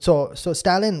so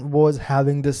Stalin was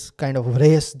having this kind of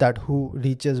race that who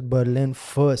reaches Berlin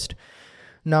first.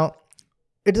 Now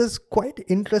it is quite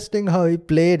interesting how he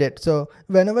played it. So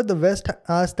whenever the West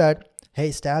asked that,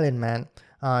 hey Stalin man,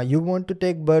 you want to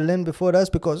take Berlin before us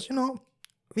because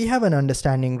we have an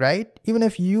understanding, right? Even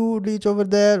if you reach over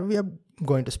there, we are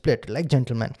going to split like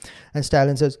gentlemen. And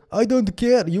Stalin says, I don't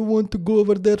care, you want to go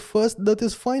over there first, that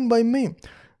is fine by me.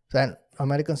 Then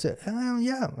Americans say,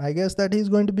 yeah, I guess that he's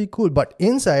going to be cool. But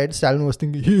inside, Stalin was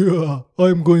thinking, yeah,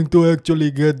 I'm going to actually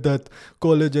get that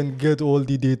college and get all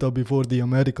the data before the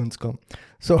Americans come.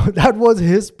 So that was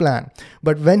his plan.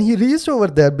 But when he reached over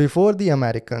there before the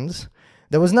Americans,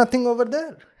 there was nothing over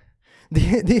there.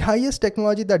 The highest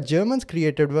technology that Germans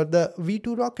created were the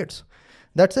V2 rockets.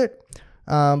 That's it.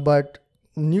 But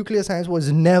nuclear science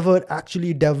was never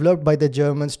actually developed by the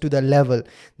Germans to the level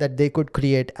that they could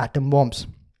create atom bombs.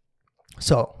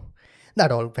 So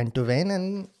that all went to vain,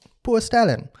 and poor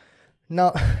Stalin.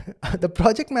 Now, the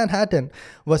Project Manhattan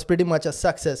was pretty much a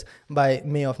success by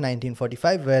May of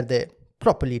 1945, where they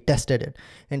properly tested it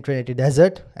in Trinity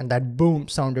Desert, and that boom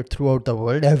sounded throughout the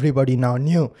world. Everybody now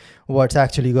knew what's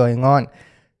actually going on.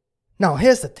 Now,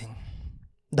 here's the thing.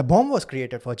 The bomb was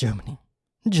created for Germany.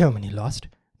 Germany lost.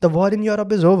 The war in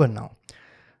Europe is over now.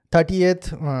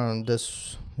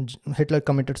 38th, Hitler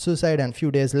committed suicide, and a few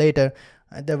days later,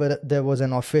 there was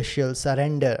an official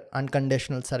surrender,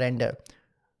 unconditional surrender.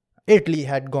 Italy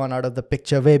had gone out of the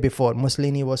picture way before.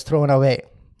 Mussolini was thrown away.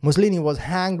 Mussolini was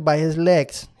hanged by his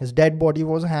legs. His dead body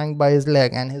was hanged by his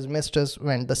leg, and his mistress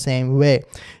went the same way.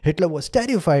 Hitler was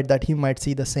terrified that he might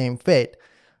see the same fate.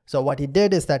 So what he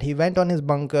did is that he went on his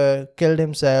bunker, killed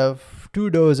himself, 2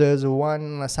 doses,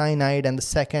 one cyanide and the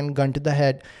second gun to the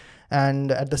head,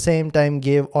 and at the same time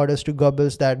gave orders to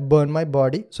Goebbels that burn my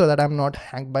body so that I'm not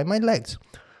hanged by my legs.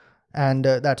 And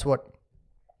that's what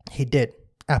he did,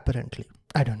 apparently.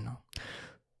 I don't know.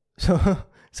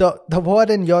 So the war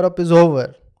in Europe is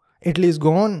over. Italy is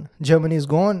gone. Germany is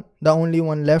gone. The only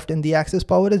one left in the Axis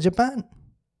power is Japan.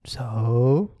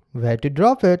 So where to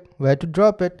drop it? Where to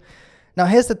drop it? Now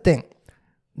here's the thing.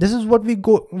 This is what we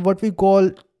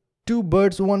call 2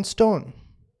 birds, 1 stone.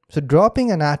 So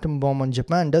dropping an atom bomb on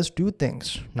Japan does 2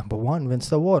 things. Number 1, wins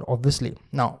the war, obviously.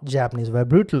 Now, Japanese were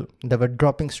brutal. They were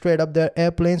dropping straight up their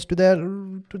airplanes to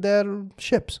their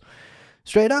ships.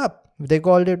 Straight up. They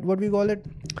called it, what we call it?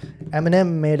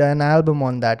 Eminem made an album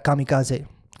on that, kamikaze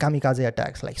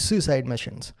attacks, like suicide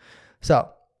missions. So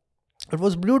it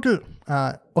was brutal.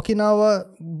 Okinawa,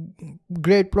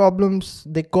 great problems.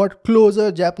 They got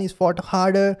closer. Japanese fought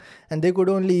harder, and they could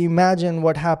only imagine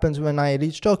what happens when I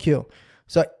reach Tokyo.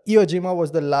 So Iwo Jima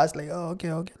was the last, like, oh,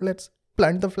 okay, let's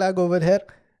plant the flag over here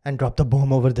and drop the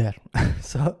bomb over there.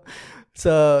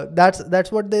 so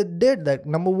that's what they did. That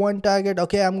number 1 target,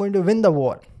 okay, I'm going to win the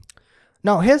war.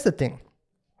 Now here's the thing.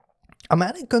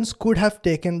 Americans could have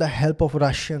taken the help of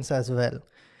Russians as well.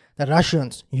 The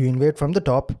Russians, you invade from the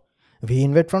top, we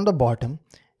invade from the bottom,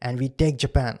 and we take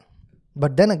Japan.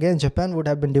 But then again, Japan would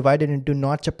have been divided into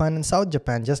North Japan and South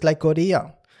Japan, just like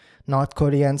Korea. North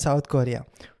Korea and South Korea.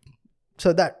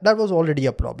 So that was already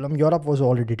a problem. Europe was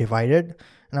already divided.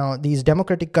 Now, these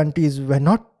democratic countries were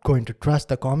not going to trust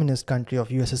the communist country of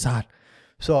USSR.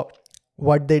 So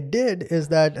what they did is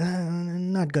that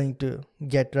not going to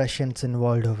get Russians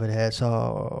involved over here.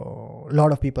 So a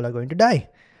lot of people are going to die.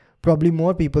 Probably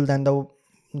more people than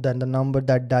the number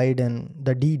that died in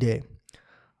the D-Day.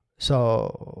 So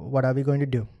what are we going to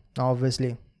do? Now,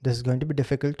 obviously, this is going to be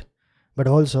difficult. But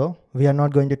also, we are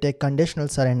not going to take conditional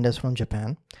surrenders from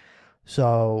Japan.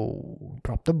 So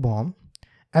drop the bomb.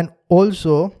 And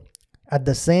also, at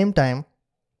the same time,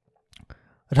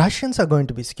 Russians are going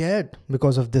to be scared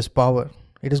because of this power.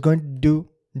 It is going to do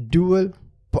dual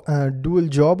dual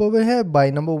job over here by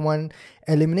number one,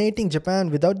 eliminating Japan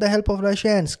without the help of Russia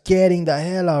and scaring the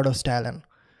hell out of Stalin.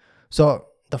 So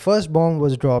the first bomb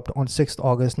was dropped on 6th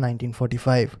August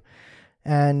 1945,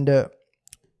 and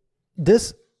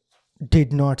this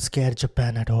did not scare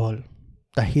Japan at all.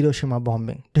 The Hiroshima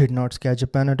bombing did not scare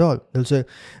Japan at all. They'll say,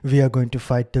 we are going to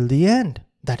fight till the end.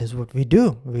 That is what we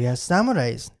do. We are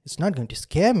samurais. It's not going to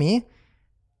scare me.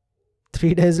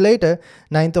 3 days later,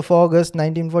 9th of August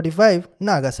 1945,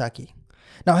 Nagasaki.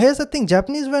 Now here's the thing,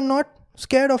 Japanese were not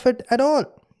scared of it at all.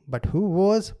 But who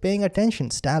was paying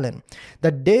attention? Stalin.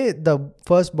 The day the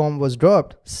first bomb was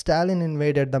dropped, Stalin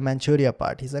invaded the Manchuria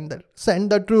part. He said,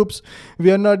 send the troops.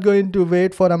 We are not going to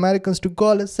wait for Americans to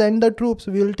call us. Send the troops.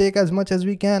 We will take as much as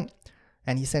we can.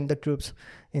 And he sent the troops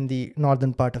in the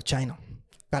northern part of China,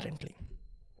 apparently.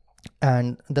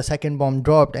 And the second bomb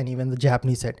dropped, and even the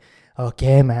Japanese said,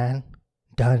 okay, man,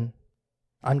 done.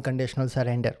 Unconditional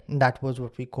surrender. And that was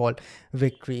what we call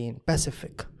victory in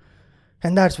Pacific.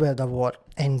 And that's where the war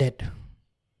ended.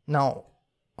 Now,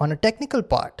 on a technical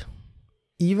part,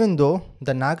 even though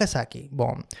the Nagasaki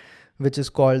bomb, which is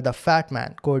called the Fat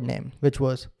Man code name, which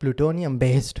was plutonium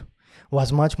based,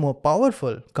 was much more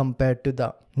powerful compared to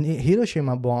the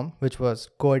Hiroshima bomb, which was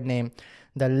code name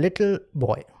the Little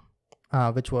Boy,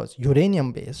 which was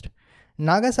uranium based,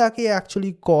 Nagasaki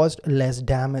actually caused less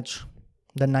damage.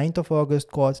 The 9th of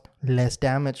August caused less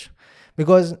damage,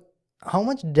 because how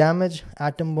much damage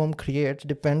atom bomb creates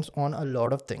depends on a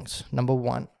lot of things. Number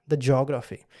one, the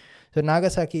geography. So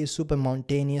Nagasaki is super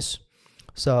mountainous,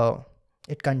 so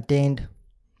it contained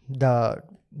the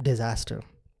disaster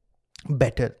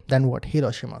better than what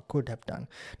Hiroshima could have done.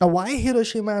 Now, why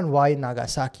Hiroshima and why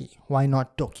Nagasaki? Why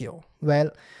not Tokyo? Well,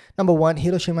 number one,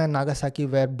 Hiroshima and Nagasaki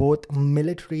were both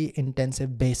military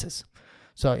intensive bases.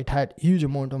 So it had huge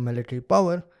amount of military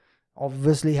power.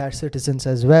 Obviously had citizens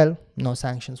as well, no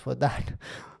sanctions for that,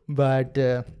 but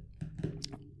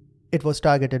it was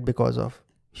targeted because of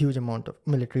huge amount of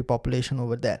military population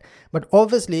over there. But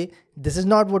obviously this is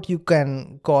not what you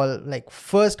can call like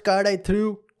first card I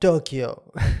threw, Tokyo.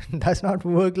 Does not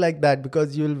work like that,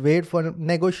 because you'll wait for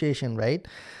negotiation, right?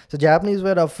 So Japanese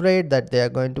were afraid that they are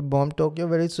going to bomb Tokyo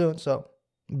very soon, so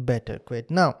better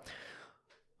quit now.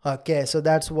 Okay, so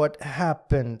that's what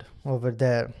happened over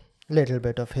there. Little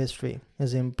bit of history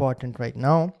is important right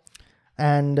now.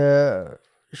 And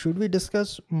should we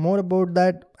discuss more about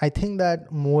that? I think that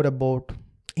more about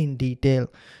in detail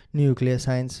nuclear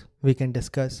science we can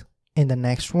discuss in the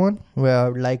next one, where I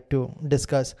would like to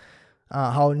discuss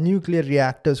how nuclear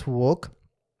reactors work.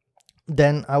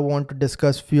 Then I want to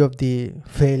discuss few of the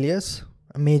failures.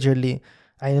 Majorly,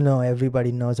 I know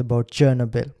everybody knows about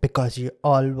Chernobyl because you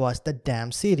all watched the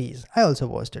damn series. I also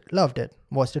watched it, loved it,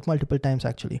 watched it multiple times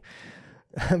actually.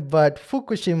 But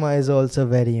Fukushima is also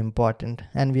very important,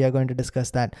 and we are going to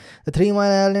discuss that. The 3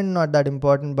 Mile Island, not that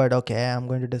important, but okay, I'm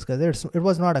going to discuss it. It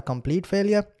was not a complete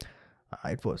failure.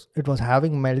 It was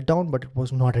having meltdown, but it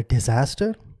was not a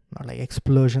disaster, not like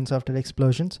explosions after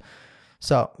explosions.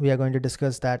 So we are going to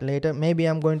discuss that later. Maybe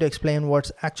I'm going to explain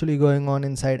what's actually going on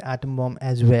inside atom bomb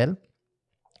as well.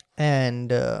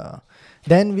 And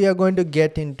then we are going to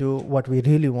get into what we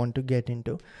really want to get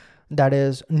into, that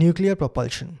is nuclear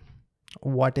propulsion.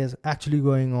 What is actually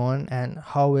going on and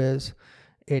how is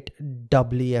it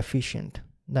doubly efficient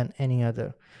than any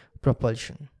other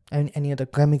propulsion and any other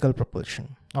chemical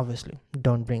propulsion. Obviously,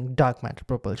 don't bring dark matter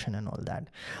propulsion and all that.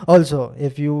 Also,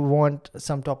 if you want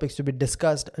some topics to be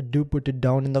discussed, do put it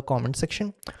down in the comment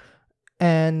section.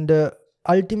 And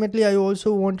ultimately, I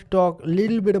also want to talk a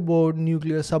little bit about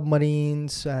nuclear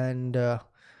submarines, and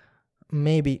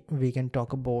maybe we can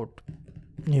talk about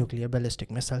nuclear ballistic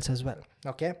missiles as well.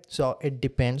 Okay, so it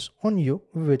depends on you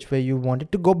which way you want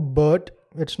it to go, but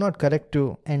it's not correct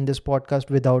to end this podcast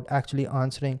without actually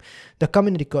answering the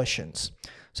community questions.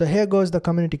 So here goes the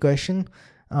community question.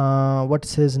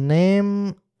 What's his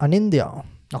name? Anindya.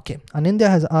 Okay, Anindya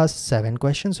has asked 7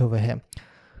 questions over here.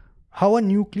 How a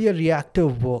nuclear reactor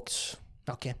works.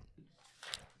 Okay,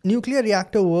 nuclear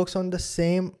reactor works on the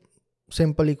same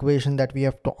simple equation that we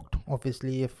have talked.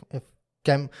 Obviously, if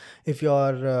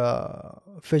your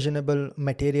fissionable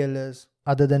material is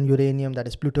other than uranium, that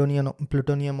is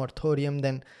plutonium or thorium,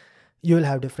 then you will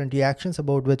have different reactions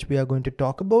about which we are going to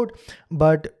talk about.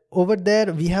 But over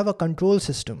there we have a control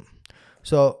system.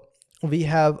 So we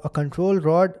have a control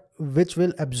rod which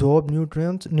will absorb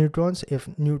neutrons if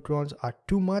neutrons are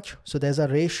too much. So there's a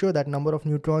ratio, that number of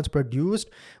neutrons produced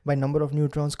by number of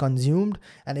neutrons consumed,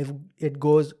 and if it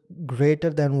goes greater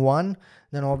than 1,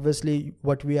 then obviously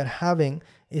what we are having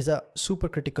is a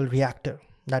supercritical reactor.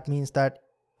 That means that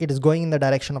it is going in the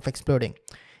direction of exploding.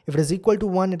 If it is equal to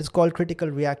 1, it is called critical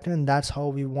reactor, and that's how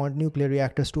we want nuclear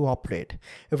reactors to operate.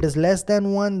 If it is less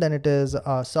than 1, then it is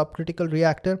a subcritical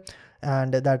reactor,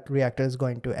 and that reactor is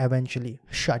going to eventually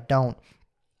shut down.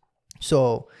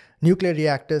 So nuclear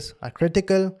reactors are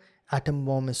critical. Atom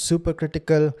bomb is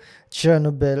supercritical.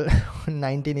 Chernobyl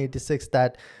 1986,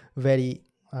 that very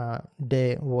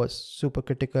day was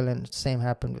supercritical, and same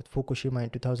happened with Fukushima in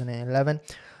 2011.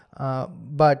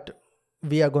 But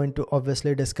we are going to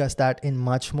obviously discuss that in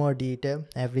much more detail.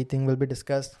 Everything will be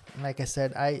discussed. Like I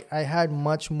said, I had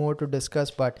much more to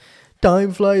discuss, but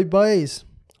time flies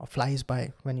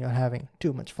by when you're having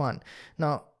too much fun.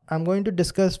 Now, I'm going to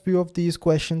discuss few of these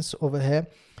questions over here.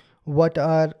 What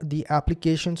are the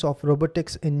applications of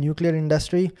robotics in nuclear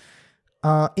industry?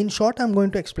 In short, I'm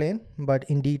going to explain, but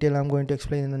in detail, I'm going to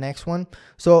explain in the next one.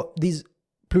 So these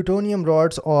plutonium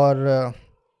rods or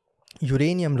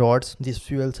uranium rods, these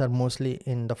fuels are mostly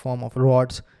in the form of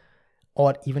rods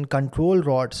or even control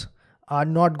rods, are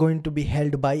not going to be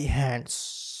held by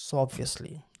hands.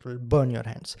 Obviously, it will burn your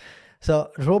hands.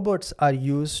 So robots are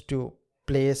used to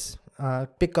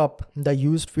pick up the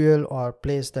used fuel or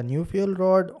place the new fuel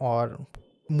rod or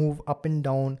move up and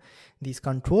down these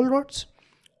control rods,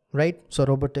 right? So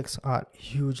robotics are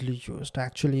hugely used.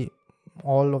 Actually,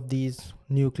 all of these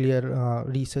nuclear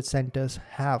research centers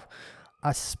have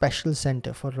a special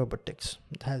center for robotics.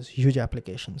 It has huge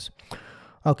applications.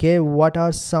 Okay, what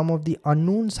are some of the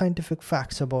unknown scientific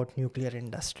facts about nuclear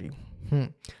industry?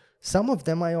 Some of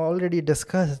them I already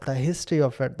discussed, the history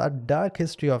of it, the dark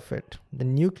history of it. The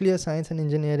nuclear science and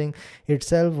engineering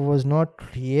itself was not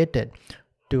created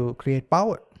to create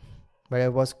power, but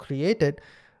it was created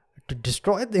to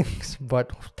destroy things.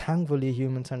 But thankfully,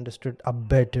 humans understood a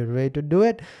better way to do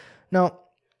it. Now,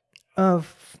 a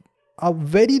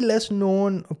very less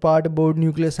known part about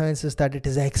nuclear science is that it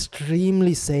is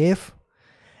extremely safe,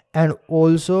 and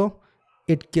also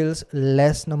it kills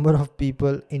less number of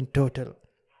people in total.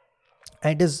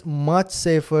 It is much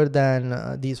safer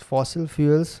than these fossil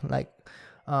fuels like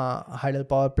hydel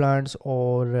power plants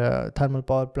or thermal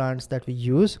power plants that we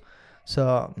use.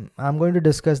 So I'm going to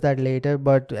discuss that later,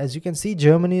 but as you can see,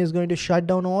 Germany is going to shut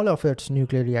down all of its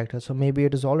nuclear reactors. So maybe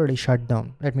it is already shut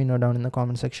down. Let me know down in the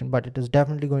comment section, but it is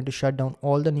definitely going to shut down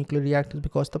all the nuclear reactors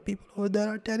because the people over there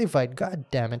are terrified. God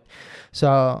damn it.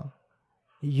 So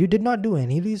you did not do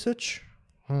any research?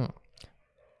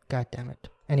 God damn it.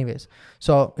 Anyways,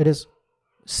 so it is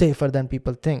safer than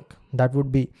people think. That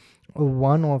would be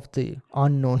one of the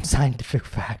unknown scientific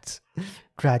facts,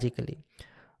 tragically.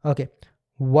 Okay.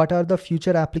 What are the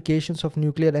future applications of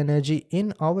nuclear energy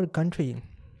in our country?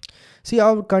 See,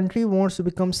 our country wants to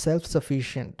become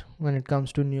self-sufficient when it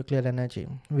comes to nuclear energy.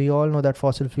 We all know that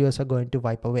fossil fuels are going to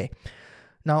wipe away.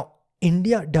 Now,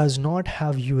 India does not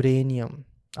have uranium,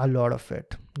 a lot of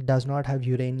it. It does not have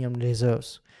uranium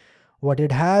reserves. What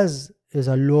it has is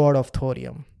a lot of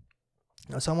thorium.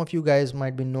 Now, some of you guys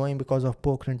might be knowing because of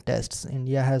Pokhran tests,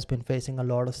 India has been facing a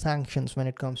lot of sanctions when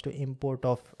it comes to import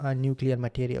of nuclear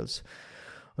materials.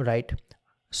 Right,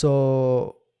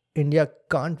 so India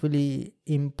can't really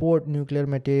import nuclear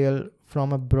material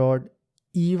from abroad,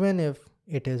 even if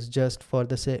it is just for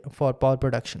power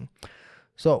production.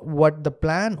 So what the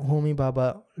plan Homi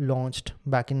Bhabha launched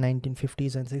back in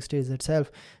 1950s and 60s itself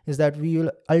is that we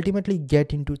will ultimately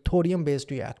get into thorium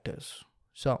based reactors.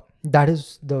 So that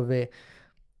is the way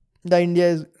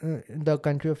the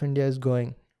country of India is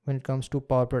going when it comes to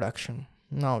power production.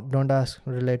 Now, don't ask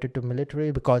related to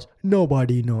military because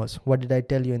nobody knows. What did I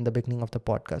tell you in the beginning of the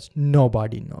podcast?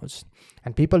 Nobody knows.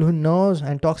 And people who knows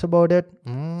and talks about it,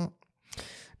 not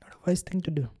a wise thing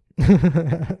to do.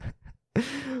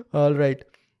 All right.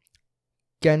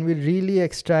 Can we really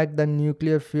extract the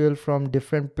nuclear fuel from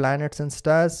different planets and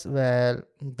stars? Well,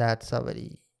 that's a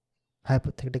very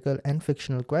hypothetical and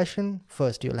fictional question.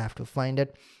 First, you'll have to find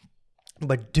it.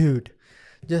 But dude,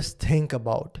 just think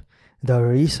about the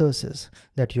resources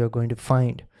that you're going to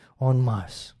find on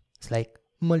Mars. It's like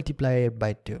multiply it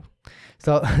by 2.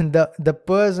 So the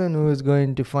person who is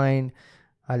going to find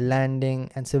a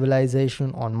landing and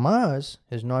civilization on Mars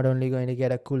is not only going to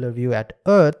get a cooler view at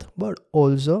Earth, but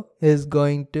also is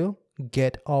going to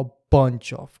get a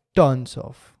tons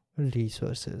of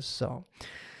resources. So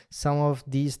some of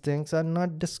these things are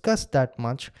not discussed that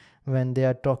much when they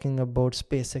are talking about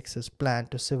SpaceX's plan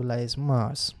to civilize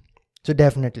Mars. So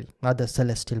definitely other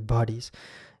celestial bodies.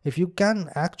 If you can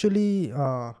actually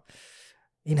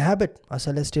inhabit a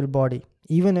celestial body,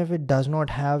 even if it does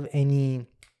not have any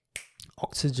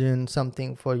oxygen,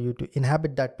 something for you to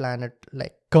inhabit that planet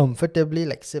like comfortably,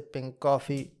 like sipping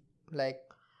coffee like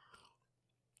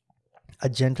a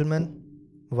gentleman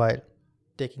while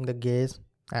taking the gaze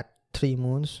at 3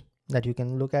 moons that you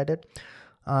can look at it.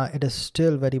 It is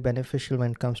still very beneficial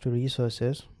when it comes to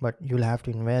resources, but you'll have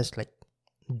to invest, like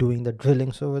doing the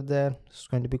drillings over there. It's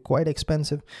going to be quite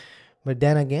expensive. But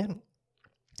then again,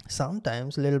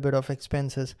 sometimes a little bit of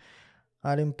expenses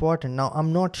are important. Now,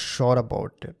 I'm not sure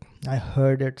about it. I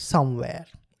heard it somewhere.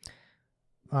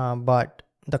 But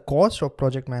the cost of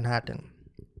Project Manhattan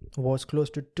was close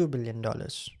to $2 billion.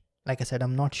 Like I said,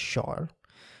 I'm not sure.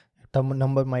 The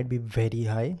number might be very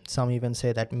high. Some even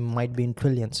say that might be in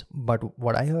trillions. But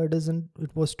what I heard is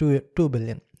it was $2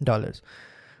 billion.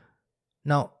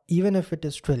 Now, even if it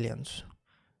is trillions,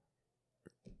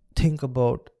 think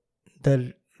about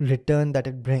the return that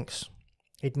it brings.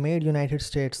 It made United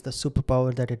States the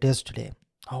superpower that it is today.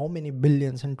 How many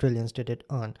billions and trillions did it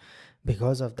earn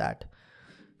because of that?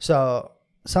 So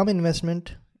some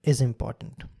investment is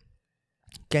important.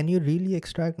 Can you really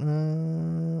extract?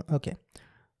 Okay.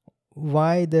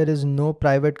 Why there is no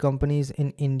private companies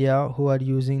in India who are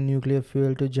using nuclear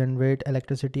fuel to generate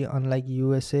electricity, unlike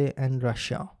USA and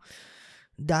Russia?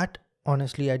 That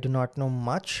honestly I do not know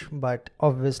much, but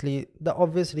obviously the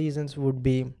obvious reasons would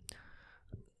be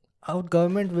our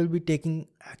government will be taking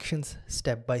actions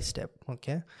step by step.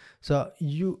 Okay, so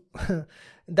you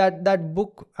that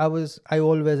book I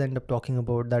always end up talking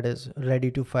about, that is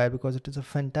Ready to Fire, because it is a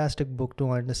fantastic book to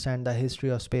understand the history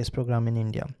of space program in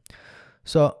India.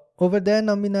 So over there,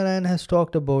 Nambi Narayan has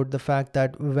talked about the fact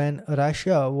that when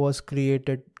Russia was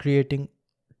creating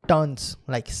tons,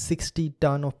 like 60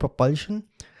 ton of propulsion,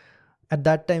 at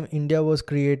that time India was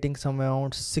creating somewhere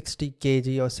around 60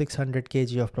 kg or 600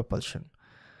 kg of propulsion.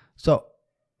 So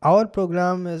our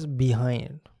program is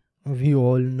behind. We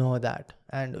all know that,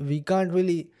 and we can't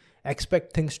really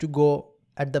expect things to go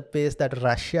at the pace that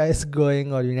Russia is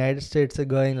going or United States are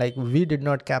going. Like, we did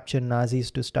not capture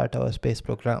Nazis to start our space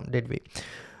program, did we?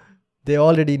 They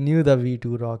already knew the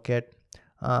V2 rocket,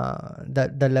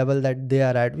 the level that they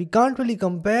are at. We can't really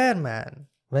compare, man.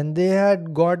 When they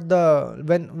had got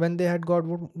when they had got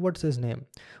what's his name?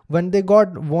 When they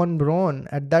got von Braun,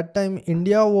 at that time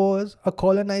India was a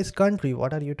colonized country.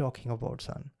 What are you talking about,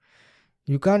 son?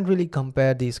 You can't really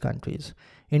compare these countries.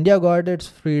 India got its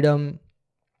freedom.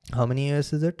 How many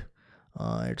years is it?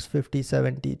 It's 50,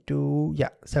 72,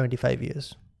 75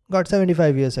 years. Got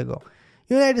 75 years ago.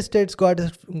 United States got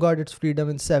its freedom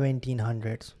in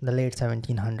 1700s, the late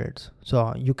 1700s.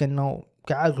 So you can now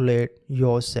calculate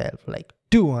yourself, like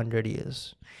 200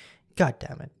 years. God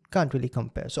damn it. Can't really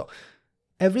compare. So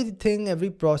every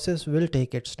process will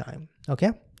take its time.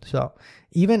 Okay. So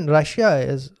even Russia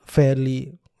is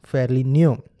fairly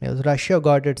new, because Russia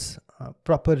got its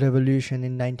proper revolution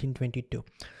in 1922.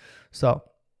 So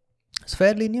it's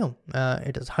fairly new.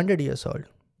 It is 100 years old.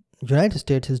 United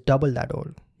States is double that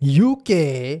old.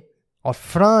 UK or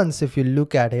France, if you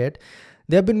look at it,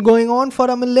 they've been going on for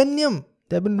a millennium.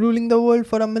 They've been ruling the world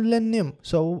for a millennium.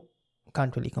 So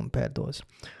can't really compare those.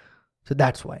 So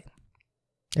that's why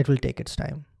it will take its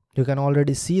time. You can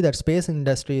already see that space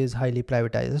industry is highly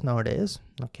privatized nowadays.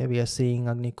 Okay, we are seeing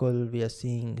Agnikul, we are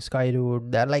seeing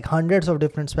Skyroot. There are like hundreds of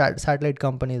different satellite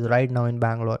companies right now in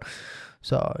Bangalore.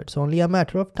 So it's only a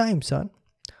matter of time, son.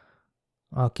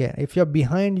 Okay, if you're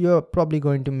behind, you're probably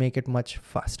going to make it much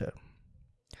faster.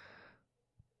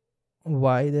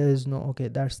 Why there is no... Okay,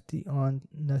 that's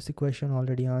the question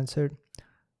already answered.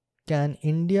 Can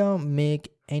India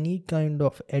make any kind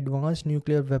of advanced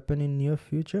nuclear weapon in near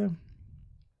future?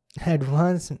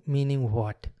 Advanced meaning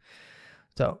what?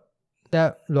 So there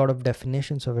are a lot of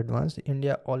definitions of advanced.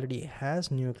 India already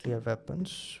has nuclear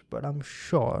weapons, but I'm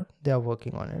sure they are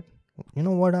working on it. You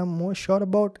know what I'm more sure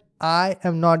about? I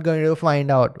am not going to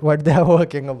find out what they are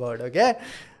working about, okay?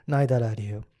 Neither are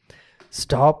you.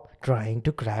 Stop trying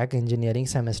to crack engineering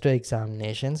semester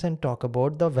examinations and talk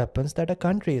about the weapons that a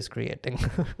country is creating.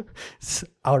 It's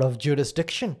out of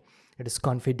jurisdiction. It is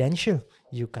confidential.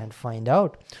 You can't find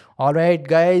out. All right,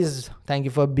 guys. Thank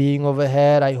you for being over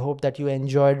here. I hope that you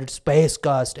enjoyed it.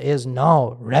 Spacecast is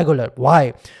now regular.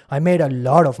 Why? I made a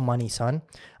lot of money, son.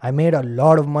 I made a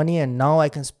lot of money, and now I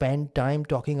can spend time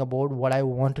talking about what I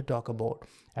want to talk about.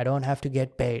 I don't have to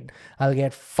get paid. I'll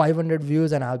get 500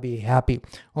 views and I'll be happy.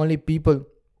 Only people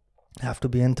have to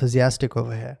be enthusiastic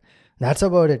over here. That's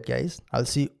about it, guys. I'll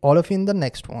see all of you in the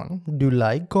next one. Do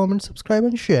like, comment, subscribe,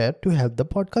 and share to help the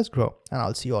podcast grow. And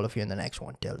I'll see all of you in the next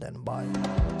one. Till then,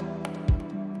 bye.